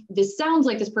think this sounds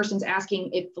like this person's asking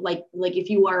if like if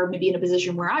you are maybe in a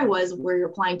position where I was, where you're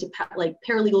applying to like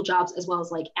paralegal jobs as well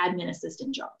as like admin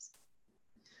assistant jobs.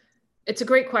 It's a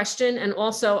great question. And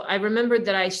also I remembered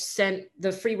that I sent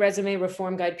the free resume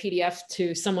reform guide PDF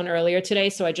to someone earlier today.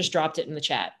 So I just dropped it in the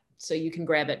chat. So you can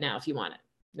grab it now if you want it.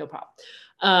 No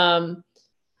problem.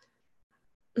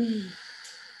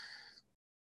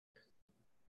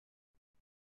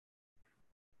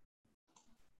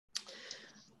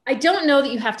 I don't know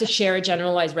that you have to share a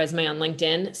generalized resume on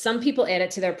LinkedIn. Some people add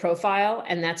it to their profile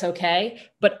and that's okay.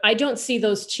 But I don't see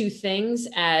those two things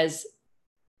as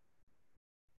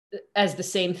the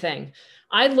same thing.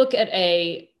 I look at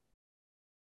a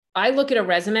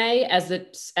resume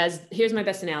as here's my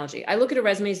best analogy. I look at a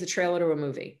resume as the trailer to a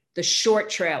movie, the short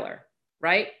trailer,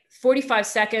 right? 45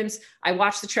 seconds. I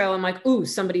watch the trailer. I'm like, ooh,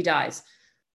 somebody dies.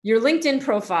 Your LinkedIn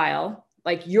profile,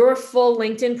 like your full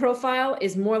LinkedIn profile,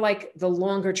 is more like the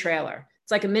longer trailer.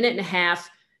 It's like a minute and a half.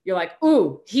 You're like,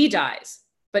 ooh, he dies.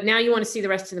 But now you want to see the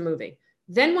rest of the movie.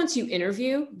 Then once you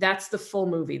interview, that's the full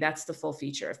movie. That's the full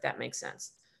feature, if that makes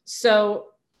sense. So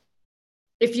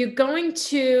if you're going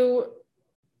to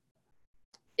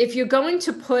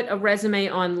put a resume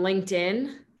on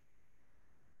LinkedIn,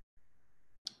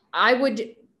 I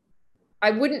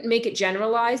wouldn't make it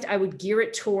generalized. I would gear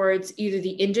it towards either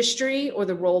the industry or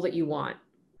the role that you want.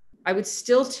 I would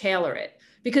still tailor it,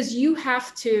 because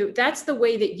that's the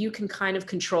way that you can kind of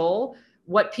control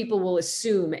what people will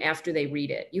assume after they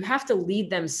read it. You have to lead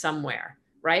them somewhere,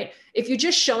 right? If you're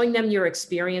just showing them your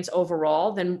experience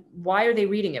overall, then why are they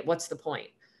reading it? What's the point?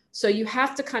 So you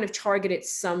have to kind of target it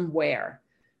somewhere,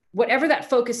 whatever that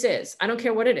focus is. I don't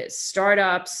care what it is,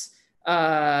 startups,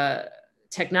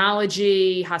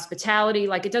 technology, hospitality,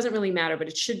 like it doesn't really matter, but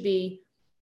it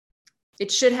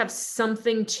should have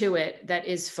something to it that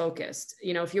is focused.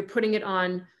 You know, if you're putting it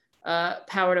on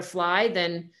Power to Fly,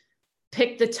 then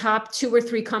pick the top 2 or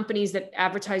 3 companies that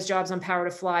advertise jobs on Power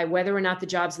to Fly, whether or not the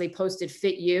jobs they posted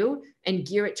fit you, and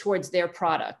gear it towards their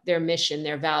product, their mission,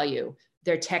 their value.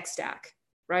 their tech stack,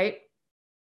 right?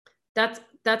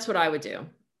 That's what I would do.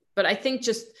 But I think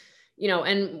just,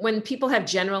 and when people have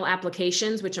general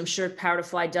applications, which I'm sure Power to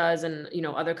Fly does, and,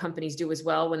 other companies do as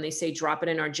well, when they say drop it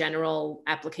in our general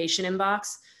application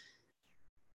inbox,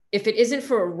 if it isn't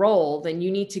for a role, then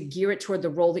you need to gear it toward the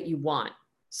role that you want.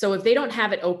 So if they don't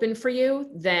have it open for you,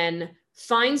 then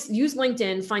use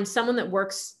LinkedIn, find someone that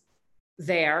works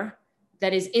there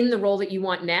that is in the role that you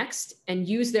want next, and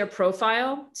use their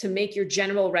profile to make your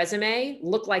general resume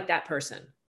look like that person.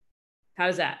 How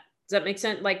does that? Does that make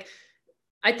sense? Like,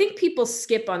 I think people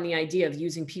skip on the idea of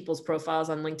using people's profiles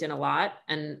on LinkedIn a lot.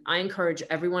 And I encourage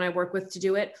everyone I work with to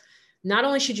do it. Not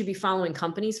only should you be following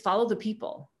companies, follow the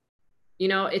people.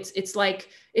 It's like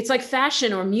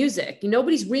fashion or music.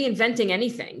 Nobody's reinventing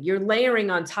anything. You're layering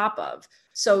on top of.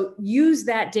 So use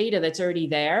that data that's already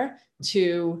there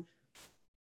to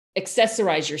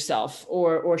accessorize yourself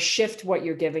or shift what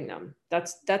you're giving them.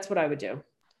 That's what I would do.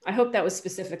 I hope that was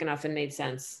specific enough and made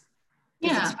sense.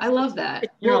 Yeah, I love that.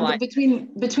 Well, between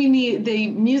the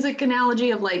music analogy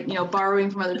of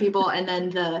borrowing from other people, and then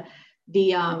the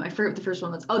I forget what the first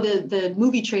one was. Oh, the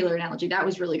movie trailer analogy, that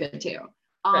was really good too.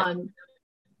 Right.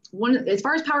 As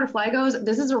far as Power to Fly goes,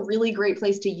 this is a really great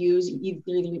place to use. We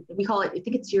call it, I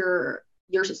think it's your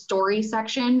story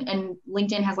section, and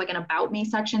LinkedIn has like an about me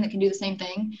section that can do the same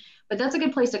thing. But that's a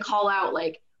good place to call out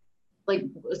I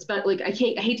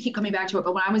hate to keep coming back to it,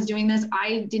 but when I was doing this,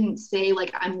 I didn't say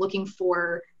I'm looking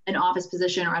for an office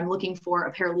position or I'm looking for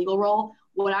a paralegal role.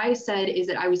 What I said is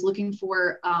that I was looking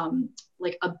for a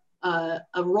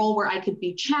role where I could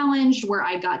be challenged, where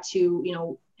I got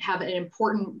to have an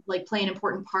important play an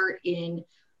important part in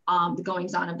the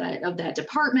goings on of that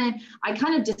department. I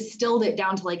kind of distilled it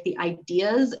down to the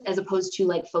ideas as opposed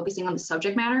to focusing on the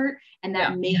subject matter, and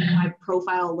that made my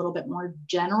profile a little bit more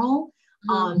general.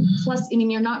 Plus,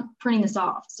 you're not printing this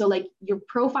off. So your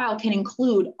profile can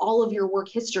include all of your work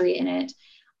history in it.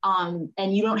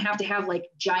 And you don't have to have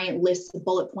giant lists of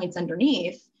bullet points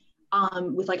underneath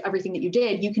with everything that you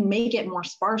did. You can make it more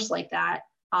sparse like that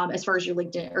as far as your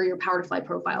LinkedIn or your Power to Fly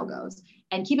profile goes.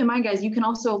 And keep in mind, guys, you can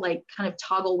also kind of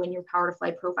toggle when your Power to Fly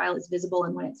profile is visible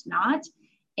and when it's not.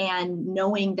 And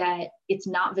knowing that it's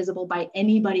not visible by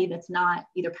anybody that's not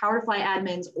either Power to Fly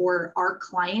admins or our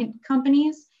client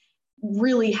companies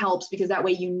really helps, because that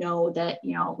way that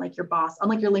your boss,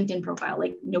 unlike your LinkedIn profile,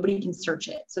 nobody can search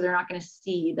it, so they're not going to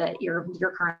see that you're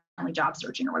currently job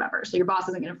searching or whatever. So your boss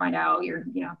isn't going to find out. Your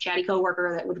chatty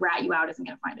coworker that would rat you out isn't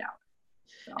going to find out.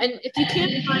 So. And if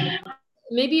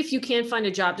you can't find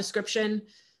a job description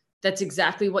that's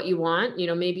exactly what you want,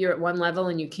 maybe you're at one level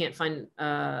and you can't find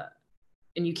one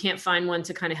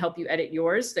to kind of help you edit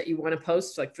yours that you want to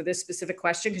post for this specific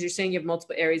question, because you're saying you have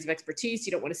multiple areas of expertise,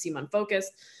 you don't want to seem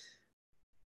unfocused.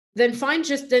 Then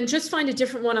just find a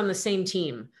different one on the same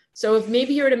team. So if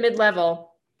maybe you're at a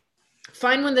mid-level,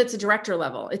 find one that's a director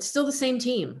level. It's still the same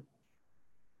team.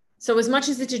 So as much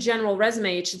as it's a general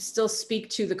resume, it should still speak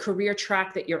to the career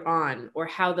track that you're on or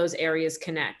how those areas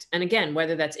connect. And again,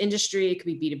 whether that's industry, it could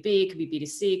be B2B, it could be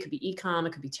B2C, it could be e-com,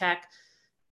 it could be tech.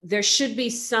 There should be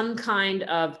some kind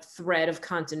of thread of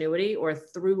continuity or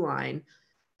through line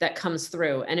that comes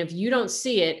through. And if you don't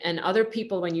see it, and other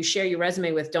people, when you share your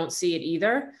resume with, don't see it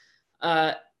either,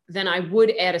 then I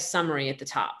would add a summary at the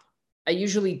top. I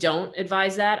usually don't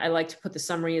advise that. I like to put the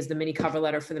summary as the mini cover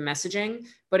letter for the messaging.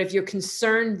 But if you're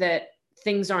concerned that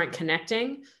things aren't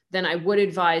connecting, then I would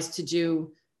advise to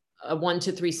do a 1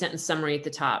 to 3 sentence summary at the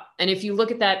top. And if you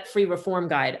look at that free reform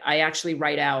guide, I actually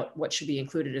write out what should be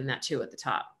included in that too at the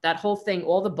top. That whole thing,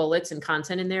 all the bullets and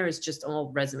content in there is just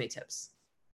all resume tips.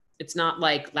 It's not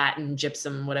like Latin,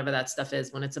 gypsum, whatever that stuff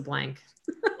is when it's a blank.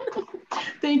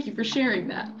 Thank you for sharing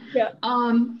that. Yeah.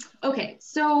 Okay,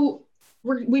 so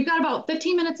we've got about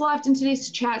 15 minutes left in today's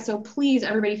chat. So please,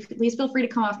 everybody, please feel free to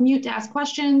come off mute to ask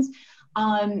questions.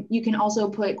 You can also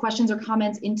put questions or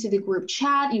comments into the group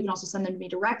chat. You can also send them to me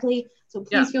directly. So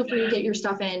please feel free to get your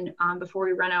stuff in before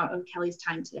we run out of Kelly's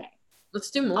time today.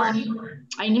 Let's do more.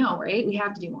 I know, right? We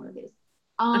have to do more of these.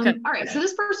 Okay. All right, so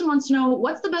this person wants to know,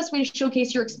 what's the best way to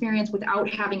showcase your experience without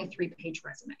having a 3-page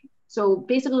resume? So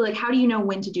basically, how do you know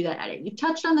when to do that edit? You've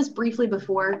touched on this briefly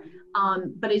before,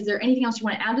 but is there anything else you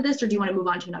want to add to this, or do you want to move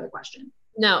on to another question?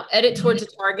 No, edit towards a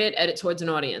target, edit towards an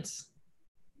audience.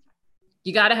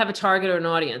 You got to have a target or an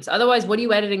audience. Otherwise, what are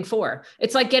you editing for?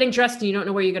 It's like getting dressed and you don't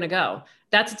know where you're going to go.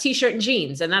 That's a t-shirt and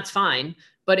jeans, and that's fine.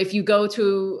 But if you go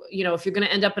to, if you're going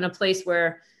to end up in a place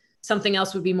where something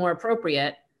else would be more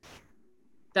appropriate,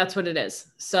 that's what it is.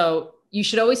 So you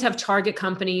should always have target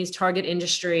companies, target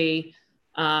industry.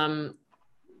 A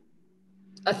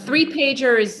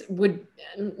 3-pager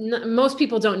most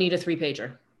people don't need a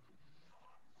 3-pager.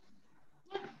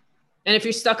 And if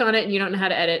you're stuck on it and you don't know how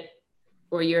to edit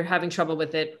or you're having trouble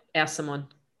with it, ask someone.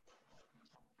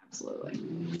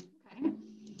 Absolutely. Okay.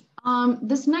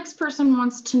 This next person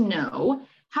wants to know,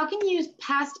 how can you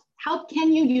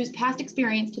use past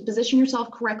experience to position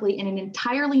yourself correctly in an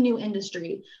entirely new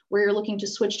industry where you're looking to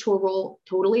switch to a role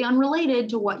totally unrelated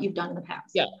to what you've done in the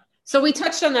past? Yeah. So we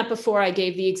touched on that before. I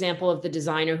gave the example of the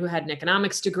designer who had an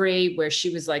economics degree where she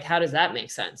was like, how does that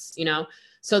make sense? You know?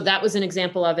 So that was an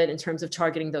example of it in terms of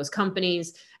targeting those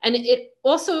companies. And it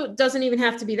also doesn't even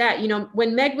have to be that. You know,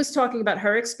 when Meg was talking about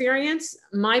her experience,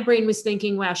 my brain was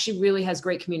thinking, wow, she really has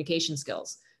great communication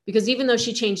skills. Because even though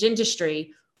she changed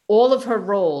industry, all of her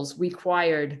roles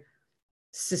required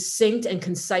succinct and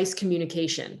concise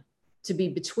communication to be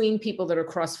between people that are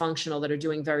cross-functional, that are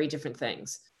doing very different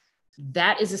things.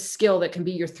 That is a skill that can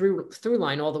be your through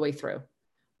line all the way through.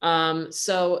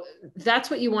 So that's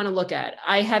what you want to look at.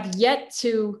 I have yet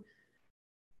to,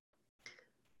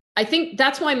 I think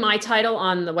that's why my title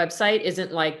on the website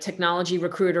isn't like technology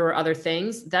recruiter or other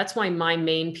things. That's why my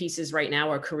main pieces right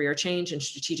now are career change and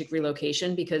strategic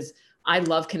relocation, because I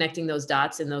love connecting those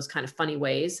dots in those kind of funny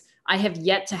ways. I have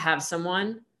yet to have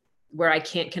someone where I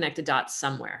can't connect the dots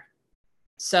somewhere.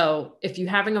 So if you're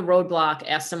having a roadblock,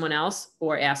 ask someone else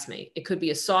or ask me. It could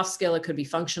be a soft skill, it could be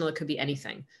functional, it could be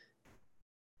anything.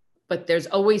 But there's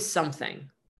always something.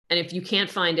 And if you can't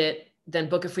find it, then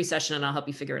book a free session and I'll help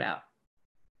you figure it out.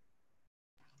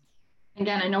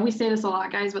 Again, I know we say this a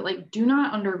lot, guys, but like, do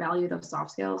not undervalue those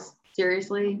soft skills.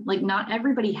 Seriously, like not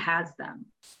everybody has them.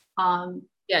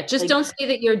 Yeah, just like, don't say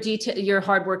that you're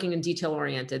hardworking and detail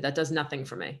oriented. That does nothing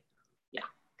for me. Yeah,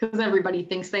 because everybody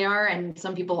thinks they are, and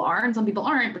some people are, and some people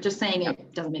aren't. But just saying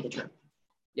it doesn't make it true.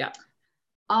 Yeah.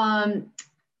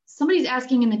 Somebody's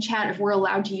asking in the chat if we're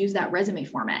allowed to use that resume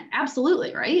format.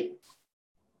 Absolutely, right?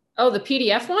 Oh, the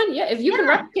PDF one? Yeah, if you can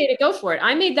replicate it, go for it.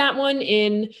 I made that one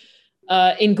in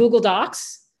Google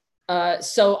Docs.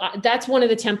 So that's one of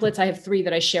the templates. I have 3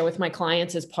 that I share with my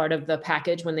clients as part of the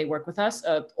package when they work with us.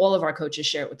 All of our coaches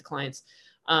share it with the clients.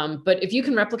 But if you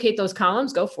can replicate those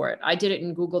columns, go for it. I did it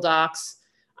in Google Docs.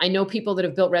 I know people that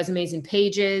have built resumes in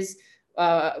Pages.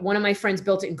 One of my friends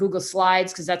built it in Google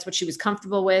Slides because that's what she was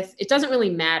comfortable with. It doesn't really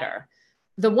matter.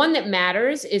 The one that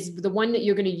matters is the one that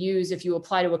you're going to use if you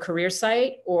apply to a career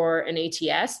site or an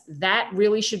ATS. That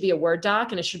really should be a Word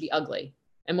doc and it should be ugly.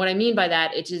 And what I mean by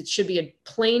that, it should be a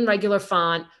plain regular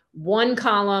font, 1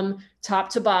 column, top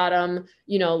to bottom,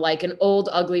 you know, like an old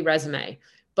ugly resume.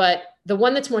 But the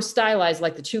one that's more stylized,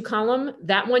 like the 2 column,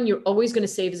 that one you're always going to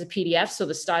save as a PDF. So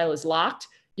the style is locked.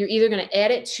 You're either going to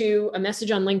add it to a message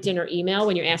on LinkedIn or email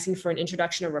when you're asking for an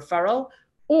introduction or referral,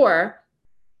 or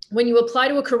when you apply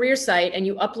to a career site and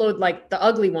you upload like the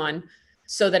ugly one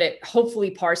so that it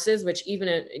hopefully parses, which even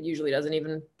it usually doesn't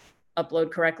even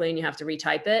upload correctly and you have to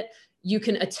retype it. You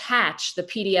can attach the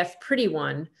PDF pretty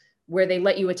one where they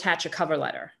let you attach a cover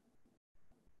letter.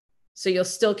 So you'll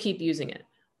still keep using it.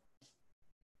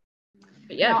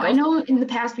 But yeah, now, I know in the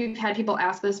past we've had people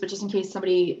ask this, but just in case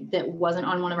somebody that wasn't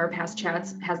on one of our past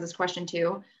chats has this question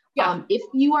too. Yeah. If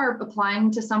you are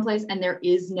applying to someplace and there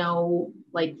is no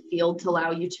like field to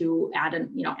allow you to add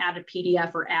a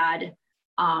PDF or add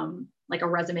like a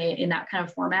resume in that kind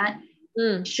of format,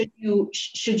 should you,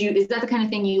 is that the kind of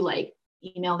thing you like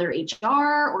email their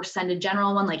HR or send a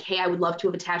general one like, hey, I would love to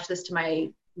have attached this to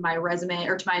my resume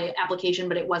or to my application,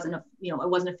 but it wasn't a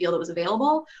field that was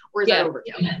available, or is that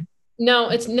overkill? Yeah. No,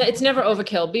 it's never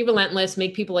overkill. Be relentless,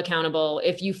 make people accountable.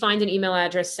 If you find an email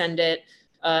address, send it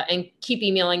and keep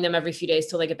emailing them every few days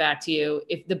till they get back to you.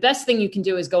 If the best thing you can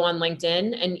do is go on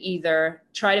LinkedIn and either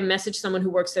try to message someone who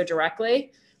works there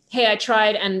directly. Hey, I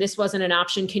tried and this wasn't an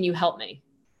option. Can you help me?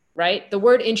 Right? The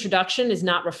word introduction is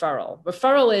not referral.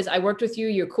 Referral is I worked with you.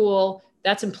 You're cool.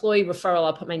 That's employee referral.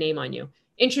 I'll put my name on you.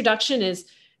 Introduction is,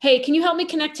 hey, can you help me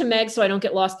connect to Meg so I don't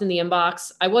get lost in the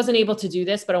inbox? I wasn't able to do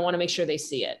this, but I want to make sure they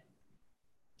see it.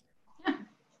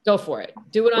 Go for it.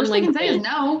 Do it on LinkedIn. Worst they can say is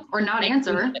no or not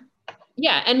answer.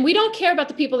 Yeah. And we don't care about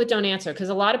the people that don't answer because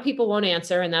a lot of people won't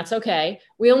answer and that's okay.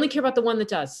 We only care about the one that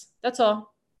does. That's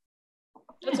all.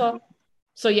 That's all.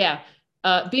 So yeah,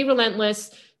 be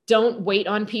relentless. Don't wait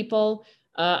on people.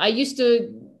 I used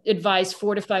to advise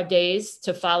 4 to 5 days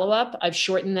to follow up. I've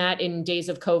shortened that in days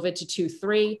of COVID to 2,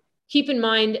 3. Keep in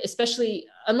mind, especially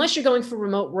unless you're going for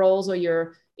remote roles or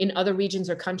you're in other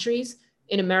regions or countries.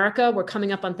 In America, we're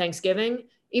coming up on Thanksgiving.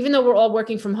 Even though we're all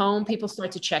working from home, people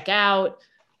start to check out.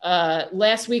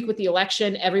 Last week with the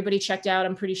election, everybody checked out,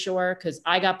 I'm pretty sure, because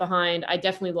I got behind. I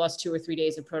definitely lost 2 or 3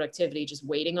 days of productivity just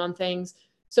waiting on things.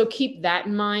 So keep that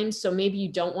in mind. So maybe you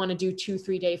don't want to do 2,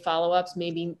 3 day follow-ups.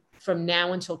 Maybe from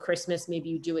now until Christmas, maybe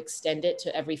you do extend it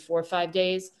to every 4 or 5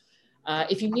 days.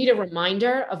 If you need a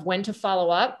reminder of when to follow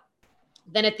up,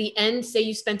 then at the end, say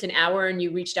you spent an hour and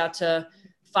you reached out to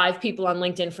 5 people on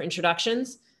LinkedIn for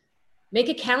introductions, make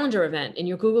a calendar event in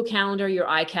your Google Calendar, your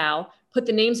iCal, put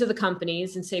the names of the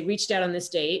companies and say, reached out on this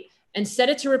date, and set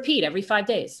it to repeat every 5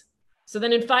 days. So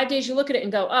then in 5 days, you look at it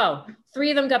and go, oh, 3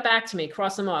 of them got back to me,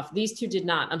 cross them off. These 2 did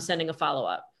not. I'm sending a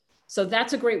follow-up. So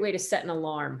that's a great way to set an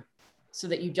alarm so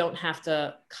that you don't have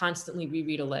to constantly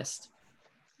reread a list.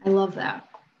 I love that.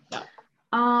 Yeah.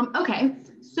 Okay,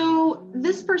 so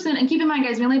this person, and keep in mind,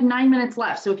 guys, we only have 9 minutes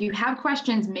left. So if you have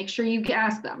questions, make sure you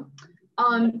ask them.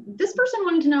 This person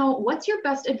wanted to know, what's your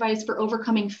best advice for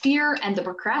overcoming fear and the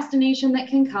procrastination that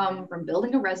can come from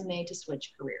building a resume to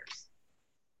switch careers?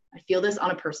 I feel this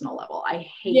on a personal level. I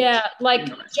hate. Yeah, like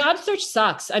job search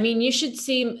sucks. I mean, you should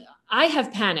see, I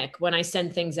have panic when I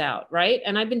send things out, right?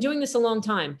 And I've been doing this a long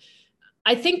time.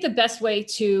 I think the best way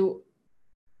to,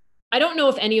 I don't know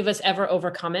if any of us ever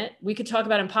overcome it. We could talk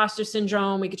about imposter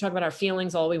syndrome. We could talk about our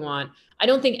feelings all we want. I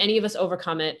don't think any of us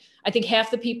overcome it. I think half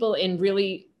the people in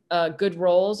really good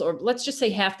roles, or let's just say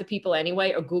half the people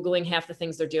anyway, are Googling half the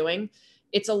things they're doing.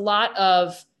 It's a lot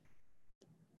of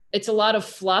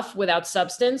fluff without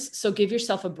substance. So give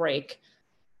yourself a break.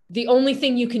 The only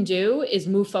thing you can do is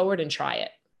move forward and try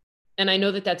it. And I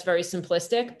know that that's very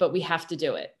simplistic, but we have to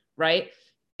do it, right?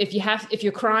 If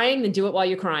you're crying, then do it while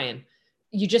you're crying.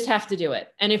 You just have to do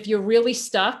it. And if you're really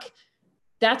stuck,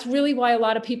 that's really why a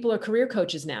lot of people are career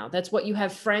coaches now. That's what you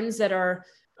have, friends that are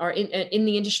in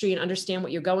the industry and understand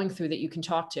what you're going through that you can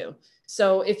talk to.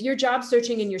 So if you're job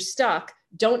searching and you're stuck,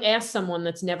 don't ask someone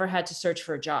that's never had to search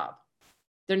for a job.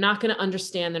 They're not going to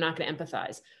understand. They're not going to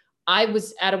empathize. I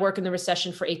was out of work in the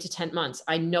recession for 8 to 10 months.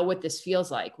 I know what this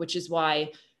feels like, which is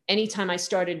why anytime I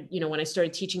started, when I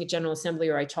started teaching at General Assembly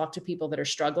or I talk to people that are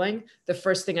struggling, the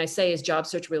first thing I say is job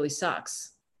search really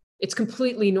sucks. It's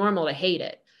completely normal to hate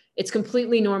it. It's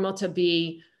completely normal to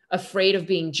be afraid of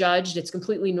being judged. It's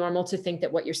completely normal to think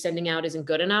that what you're sending out isn't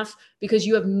good enough because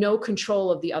you have no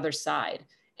control of the other side.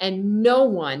 And no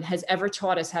one has ever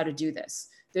taught us how to do this.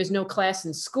 There's no class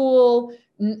in school.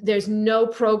 There's no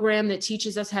program that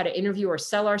teaches us how to interview or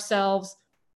sell ourselves.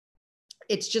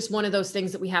 It's just one of those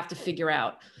things that we have to figure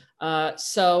out.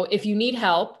 So if you need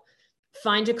help,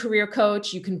 find a career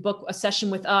coach. You can book a session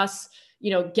with us,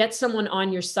 get someone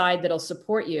on your side that'll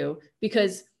support you,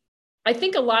 because I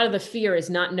think a lot of the fear is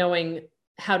not knowing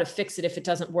how to fix it if it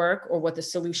doesn't work or what the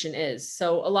solution is.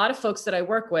 So a lot of folks that I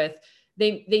work with,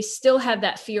 they still have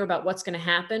that fear about what's going to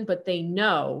happen, but they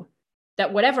know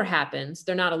that whatever happens,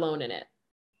 they're not alone in it.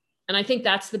 And I think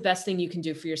that's the best thing you can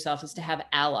do for yourself, is to have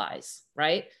allies,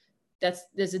 right?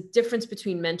 There's a difference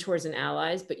between mentors and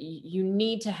allies, but you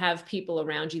need to have people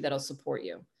around you that'll support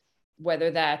you,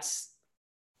 whether that's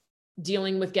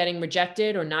dealing with getting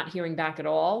rejected or not hearing back at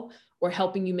all, or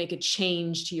helping you make a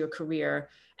change to your career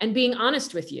and being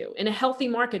honest with you. In a healthy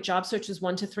market, job search is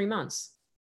 1 to 3 months.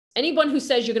 Anyone who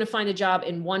says you're going to find a job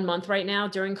in 1 month right now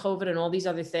during COVID and all these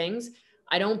other things,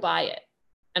 I don't buy it.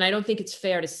 And I don't think it's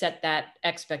fair to set that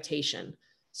expectation.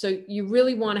 So you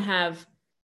really want to have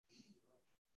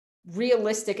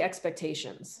realistic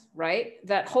expectations, right?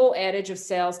 That whole adage of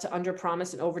sales to under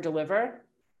promise and over deliver,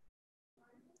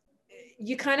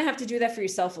 you kind of have to do that for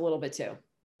yourself a little bit too,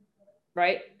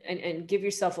 right? And give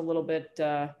yourself a little bit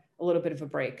of a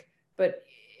break. But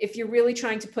if you're really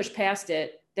trying to push past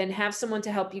it, then have someone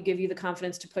to help you, give you the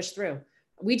confidence to push through.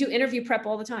 We do interview prep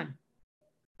all the time.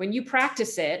 When you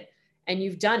practice it and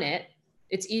you've done it,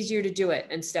 it's easier to do it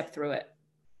and step through it.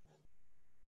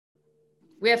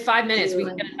 We have 5 minutes. We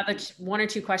can get another 1 or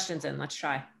 2 questions in. Let's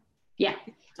try. Yeah.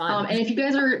 And if you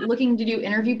guys are looking to do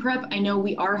interview prep, I know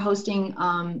we are hosting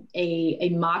a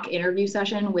mock interview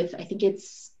session with, I think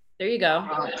it's, there you go.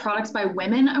 Products by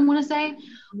Women, I want to say.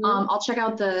 Mm-hmm. I'll check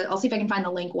out I'll see if I can find the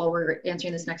link while we're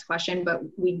answering this next question, but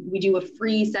we do a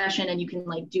free session and you can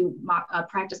do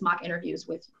practice mock interviews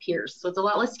with peers. So it's a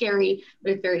lot less scary,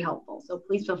 but it's very helpful. So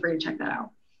please feel free to check that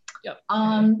out. Yep.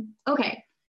 Okay.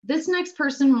 This next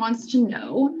person wants to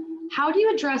know, how do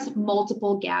you address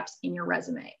multiple gaps in your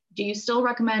resume? Do you still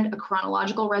recommend a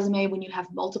chronological resume when you have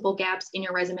multiple gaps in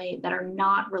your resume that are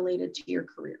not related to your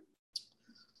career?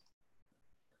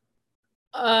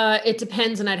 It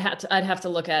depends, and I'd have to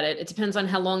look at it. It depends on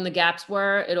how long the gaps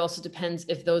were. It also depends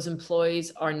if those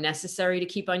employees are necessary to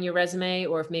keep on your resume,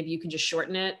 or if maybe you can just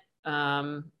shorten it.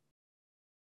 I'd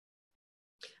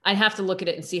have to look at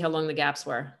it and see how long the gaps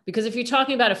were, because if you're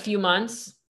talking about a few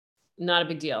months, not a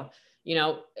big deal.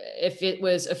 If it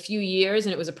was a few years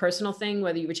and it was a personal thing,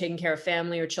 whether you were taking care of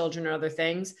family or children or other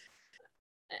things,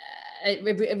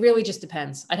 it really just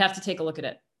depends. I'd have to take a look at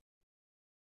it.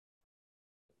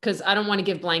 because I don't want to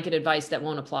give blanket advice that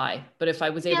won't apply. But if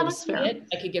I was able to see it,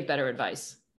 I could give better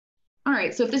advice. All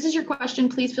right. So if this is your question,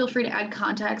 please feel free to add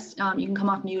context. You can come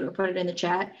off mute or put it in the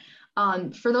chat.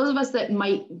 For those of us that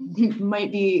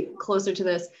might be closer to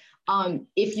this,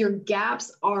 if your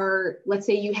gaps are, let's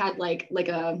say you had like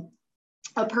a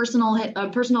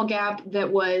personal gap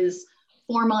that was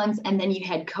 4 months, and then you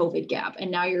had COVID gap,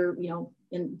 and now you're,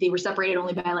 and they were separated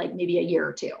only by like maybe a year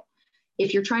or two.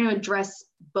 If you're trying to address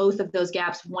both of those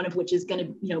gaps, one of which is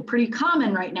going to, pretty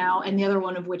common right now, and the other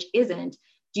one of which isn't,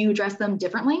 do you address them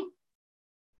differently?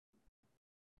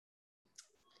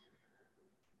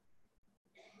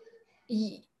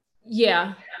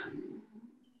 Yeah.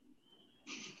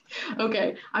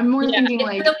 Okay. I'm more thinking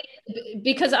like, really,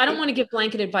 because I don't want to give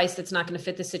blanket advice that's not going to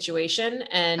fit the situation.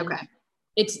 And okay.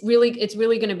 It's really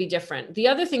going to be different. The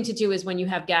other thing to do is when you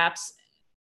have gaps,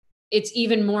 it's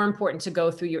even more important to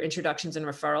go through your introductions and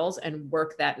referrals and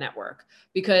work that network.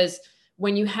 Because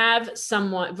when you have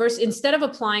someone instead of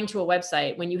applying to a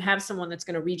website, when you have someone that's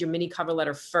going to read your mini cover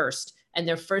letter first, and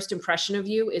their first impression of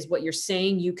you is what you're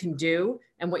saying you can do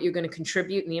and what you're going to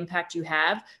contribute and the impact you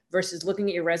have, versus looking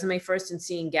at your resume first and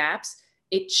seeing gaps,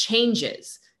 it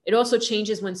changes. It also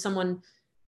changes when someone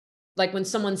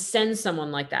sends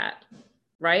someone like that,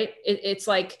 right? It's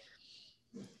like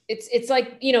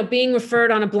being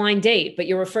referred on a blind date, but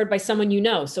you're referred by someone you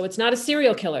know. So it's not a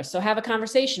serial killer. So have a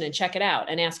conversation and check it out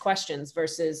and ask questions,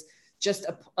 versus just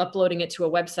uploading it to a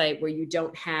website where you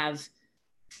don't have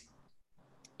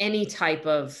any type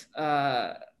of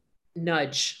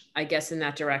nudge, I guess, in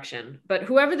that direction. But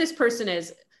whoever this person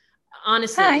is,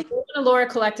 honestly, go to Allora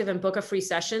Collective and book a free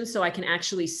session so I can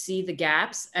actually see the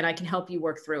gaps and I can help you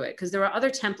work through it. Because there are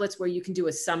other templates where you can do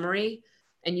a summary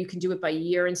and you can do it by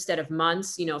year instead of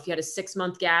months. If you had a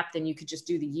 6-month gap, then you could just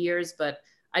do the years. But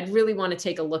I'd really want to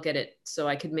take a look at it so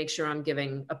I could make sure I'm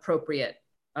giving appropriate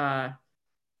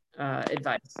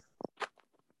advice.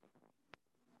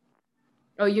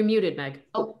 Oh, you're muted, Meg.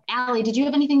 Oh, Allie, did you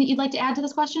have anything that you'd like to add to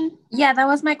this question? Yeah, that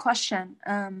was my question.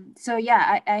 So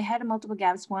yeah, I had multiple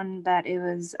gaps. One that it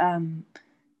was,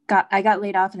 I got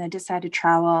laid off and I decided to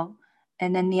travel.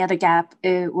 And then the other gap,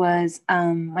 it was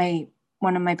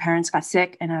one of my parents got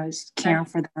sick and I was caring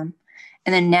for them.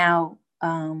 And then now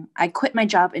I quit my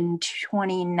job in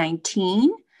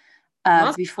 2019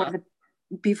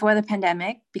 before the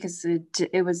pandemic, because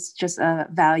it was just a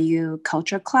value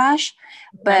culture clash.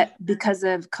 But because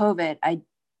of COVID, I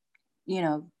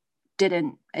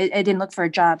didn't look for a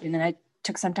job, and then I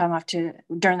took some time off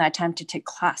during that time to take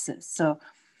classes. So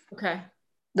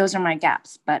those are my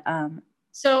gaps. But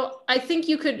so I think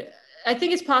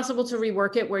it's possible to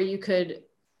rework it where you could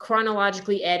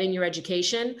chronologically add in your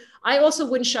education. I also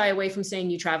wouldn't shy away from saying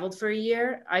you traveled for a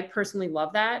year. I personally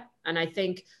love that. And I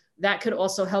think that could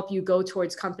also help you go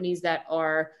towards companies that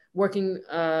are working.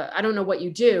 I don't know what you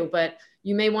do, but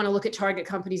you may want to look at target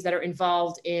companies that are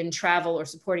involved in travel or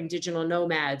supporting digital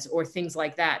nomads or things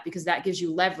like that, because that gives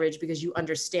you leverage because you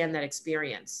understand that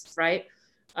experience, right?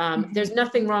 There's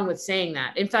nothing wrong with saying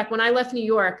that. In fact, when I left New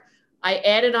York, I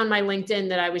added on my LinkedIn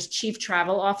that I was chief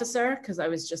travel officer, because I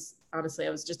was just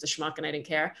a schmuck and I didn't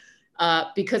care,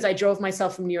 because I drove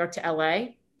myself from New York to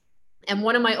LA. And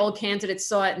one of my old candidates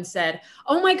saw it and said,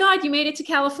 "Oh my God, you made it to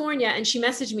California." And she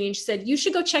messaged me and she said, "You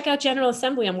should go check out General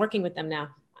Assembly. I'm working with them now.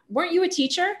 Weren't you a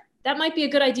teacher? That might be a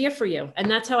good idea for you." And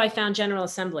that's how I found General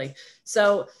Assembly.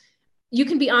 So you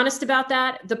can be honest about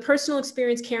that. The personal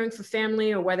experience caring for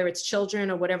family, or whether it's children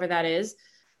or whatever that is,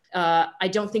 I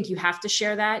don't think you have to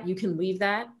share that. You can leave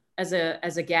that as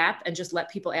a gap and just let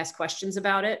people ask questions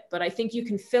about it. But I think you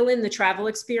can fill in the travel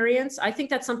experience. I think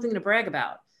that's something to brag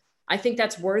about. I think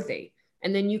that's worthy.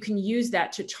 And then you can use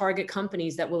that to target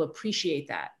companies that will appreciate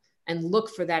that and look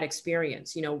for that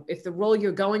experience. If the role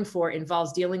you're going for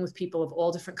involves dealing with people of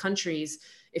all different countries,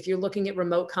 if you're looking at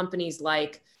remote companies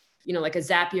like a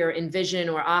Zapier, Envision,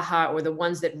 or AHA, or the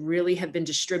ones that really have been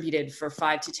distributed for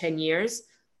 5 to 10 years,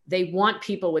 they want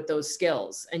people with those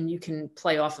skills, and you can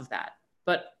play off of that.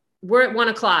 But we're at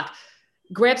 1:00.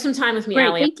 Grab some time with me, Great,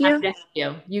 Allie. Thank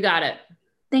you. You got it.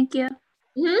 Thank you.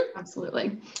 Mm-hmm.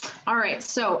 Absolutely. All right.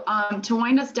 So to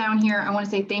wind us down here, I want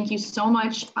to say thank you so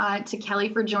much to Kelly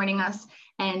for joining us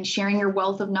and sharing your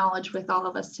wealth of knowledge with all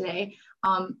of us today.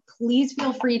 Please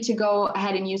feel free to go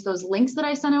ahead and use those links that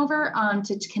I sent over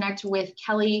to connect with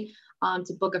Kelly,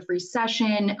 to book a free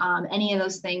session, any of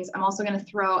those things. I'm also going to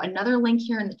throw another link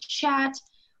here in the chat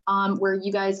where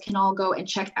you guys can all go and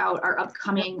check out our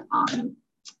upcoming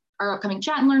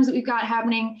chat and learns that we've got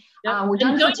happening. We're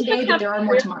done for today, but there are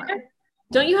more tomorrow.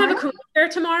 Don't you have a career fair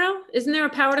tomorrow? Isn't there a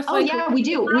Power to Fly? Oh yeah, we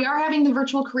do. We are having the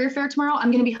virtual career fair tomorrow.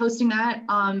 I'm going to be hosting that.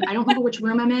 I don't remember which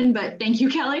room I'm in, but thank you,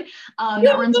 Kelly.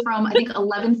 That runs from, I think,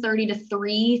 11:30 to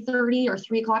 3:30 or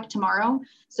 3 o'clock tomorrow.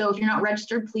 So if you're not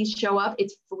registered, please show up.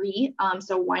 It's free.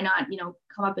 So why not,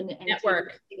 come up and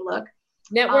Network. take a look.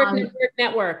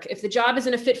 Network. If the job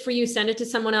isn't a fit for you, send it to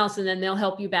someone else and then they'll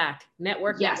help you back.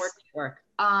 Network.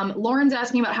 Lauren's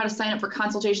asking about how to sign up for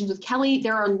consultations with Kelly.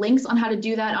 There are links on how to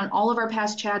do that on all of our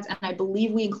past chats, and I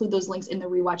believe we include those links in the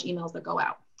rewatch emails that go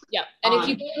out. Yeah, and if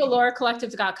you go to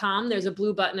AlloraCollective.com, there's a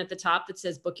blue button at the top that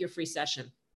says book your free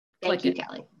session. Thank you,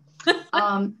 Kelly.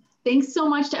 Thanks so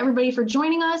much to everybody for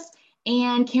joining us,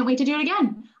 and can't wait to do it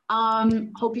again.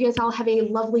 Hope you guys all have a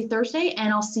lovely Thursday,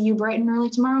 and I'll see you bright and early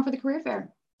tomorrow for the career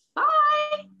fair. Bye.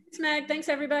 Thanks, Meg. Thanks,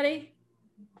 everybody.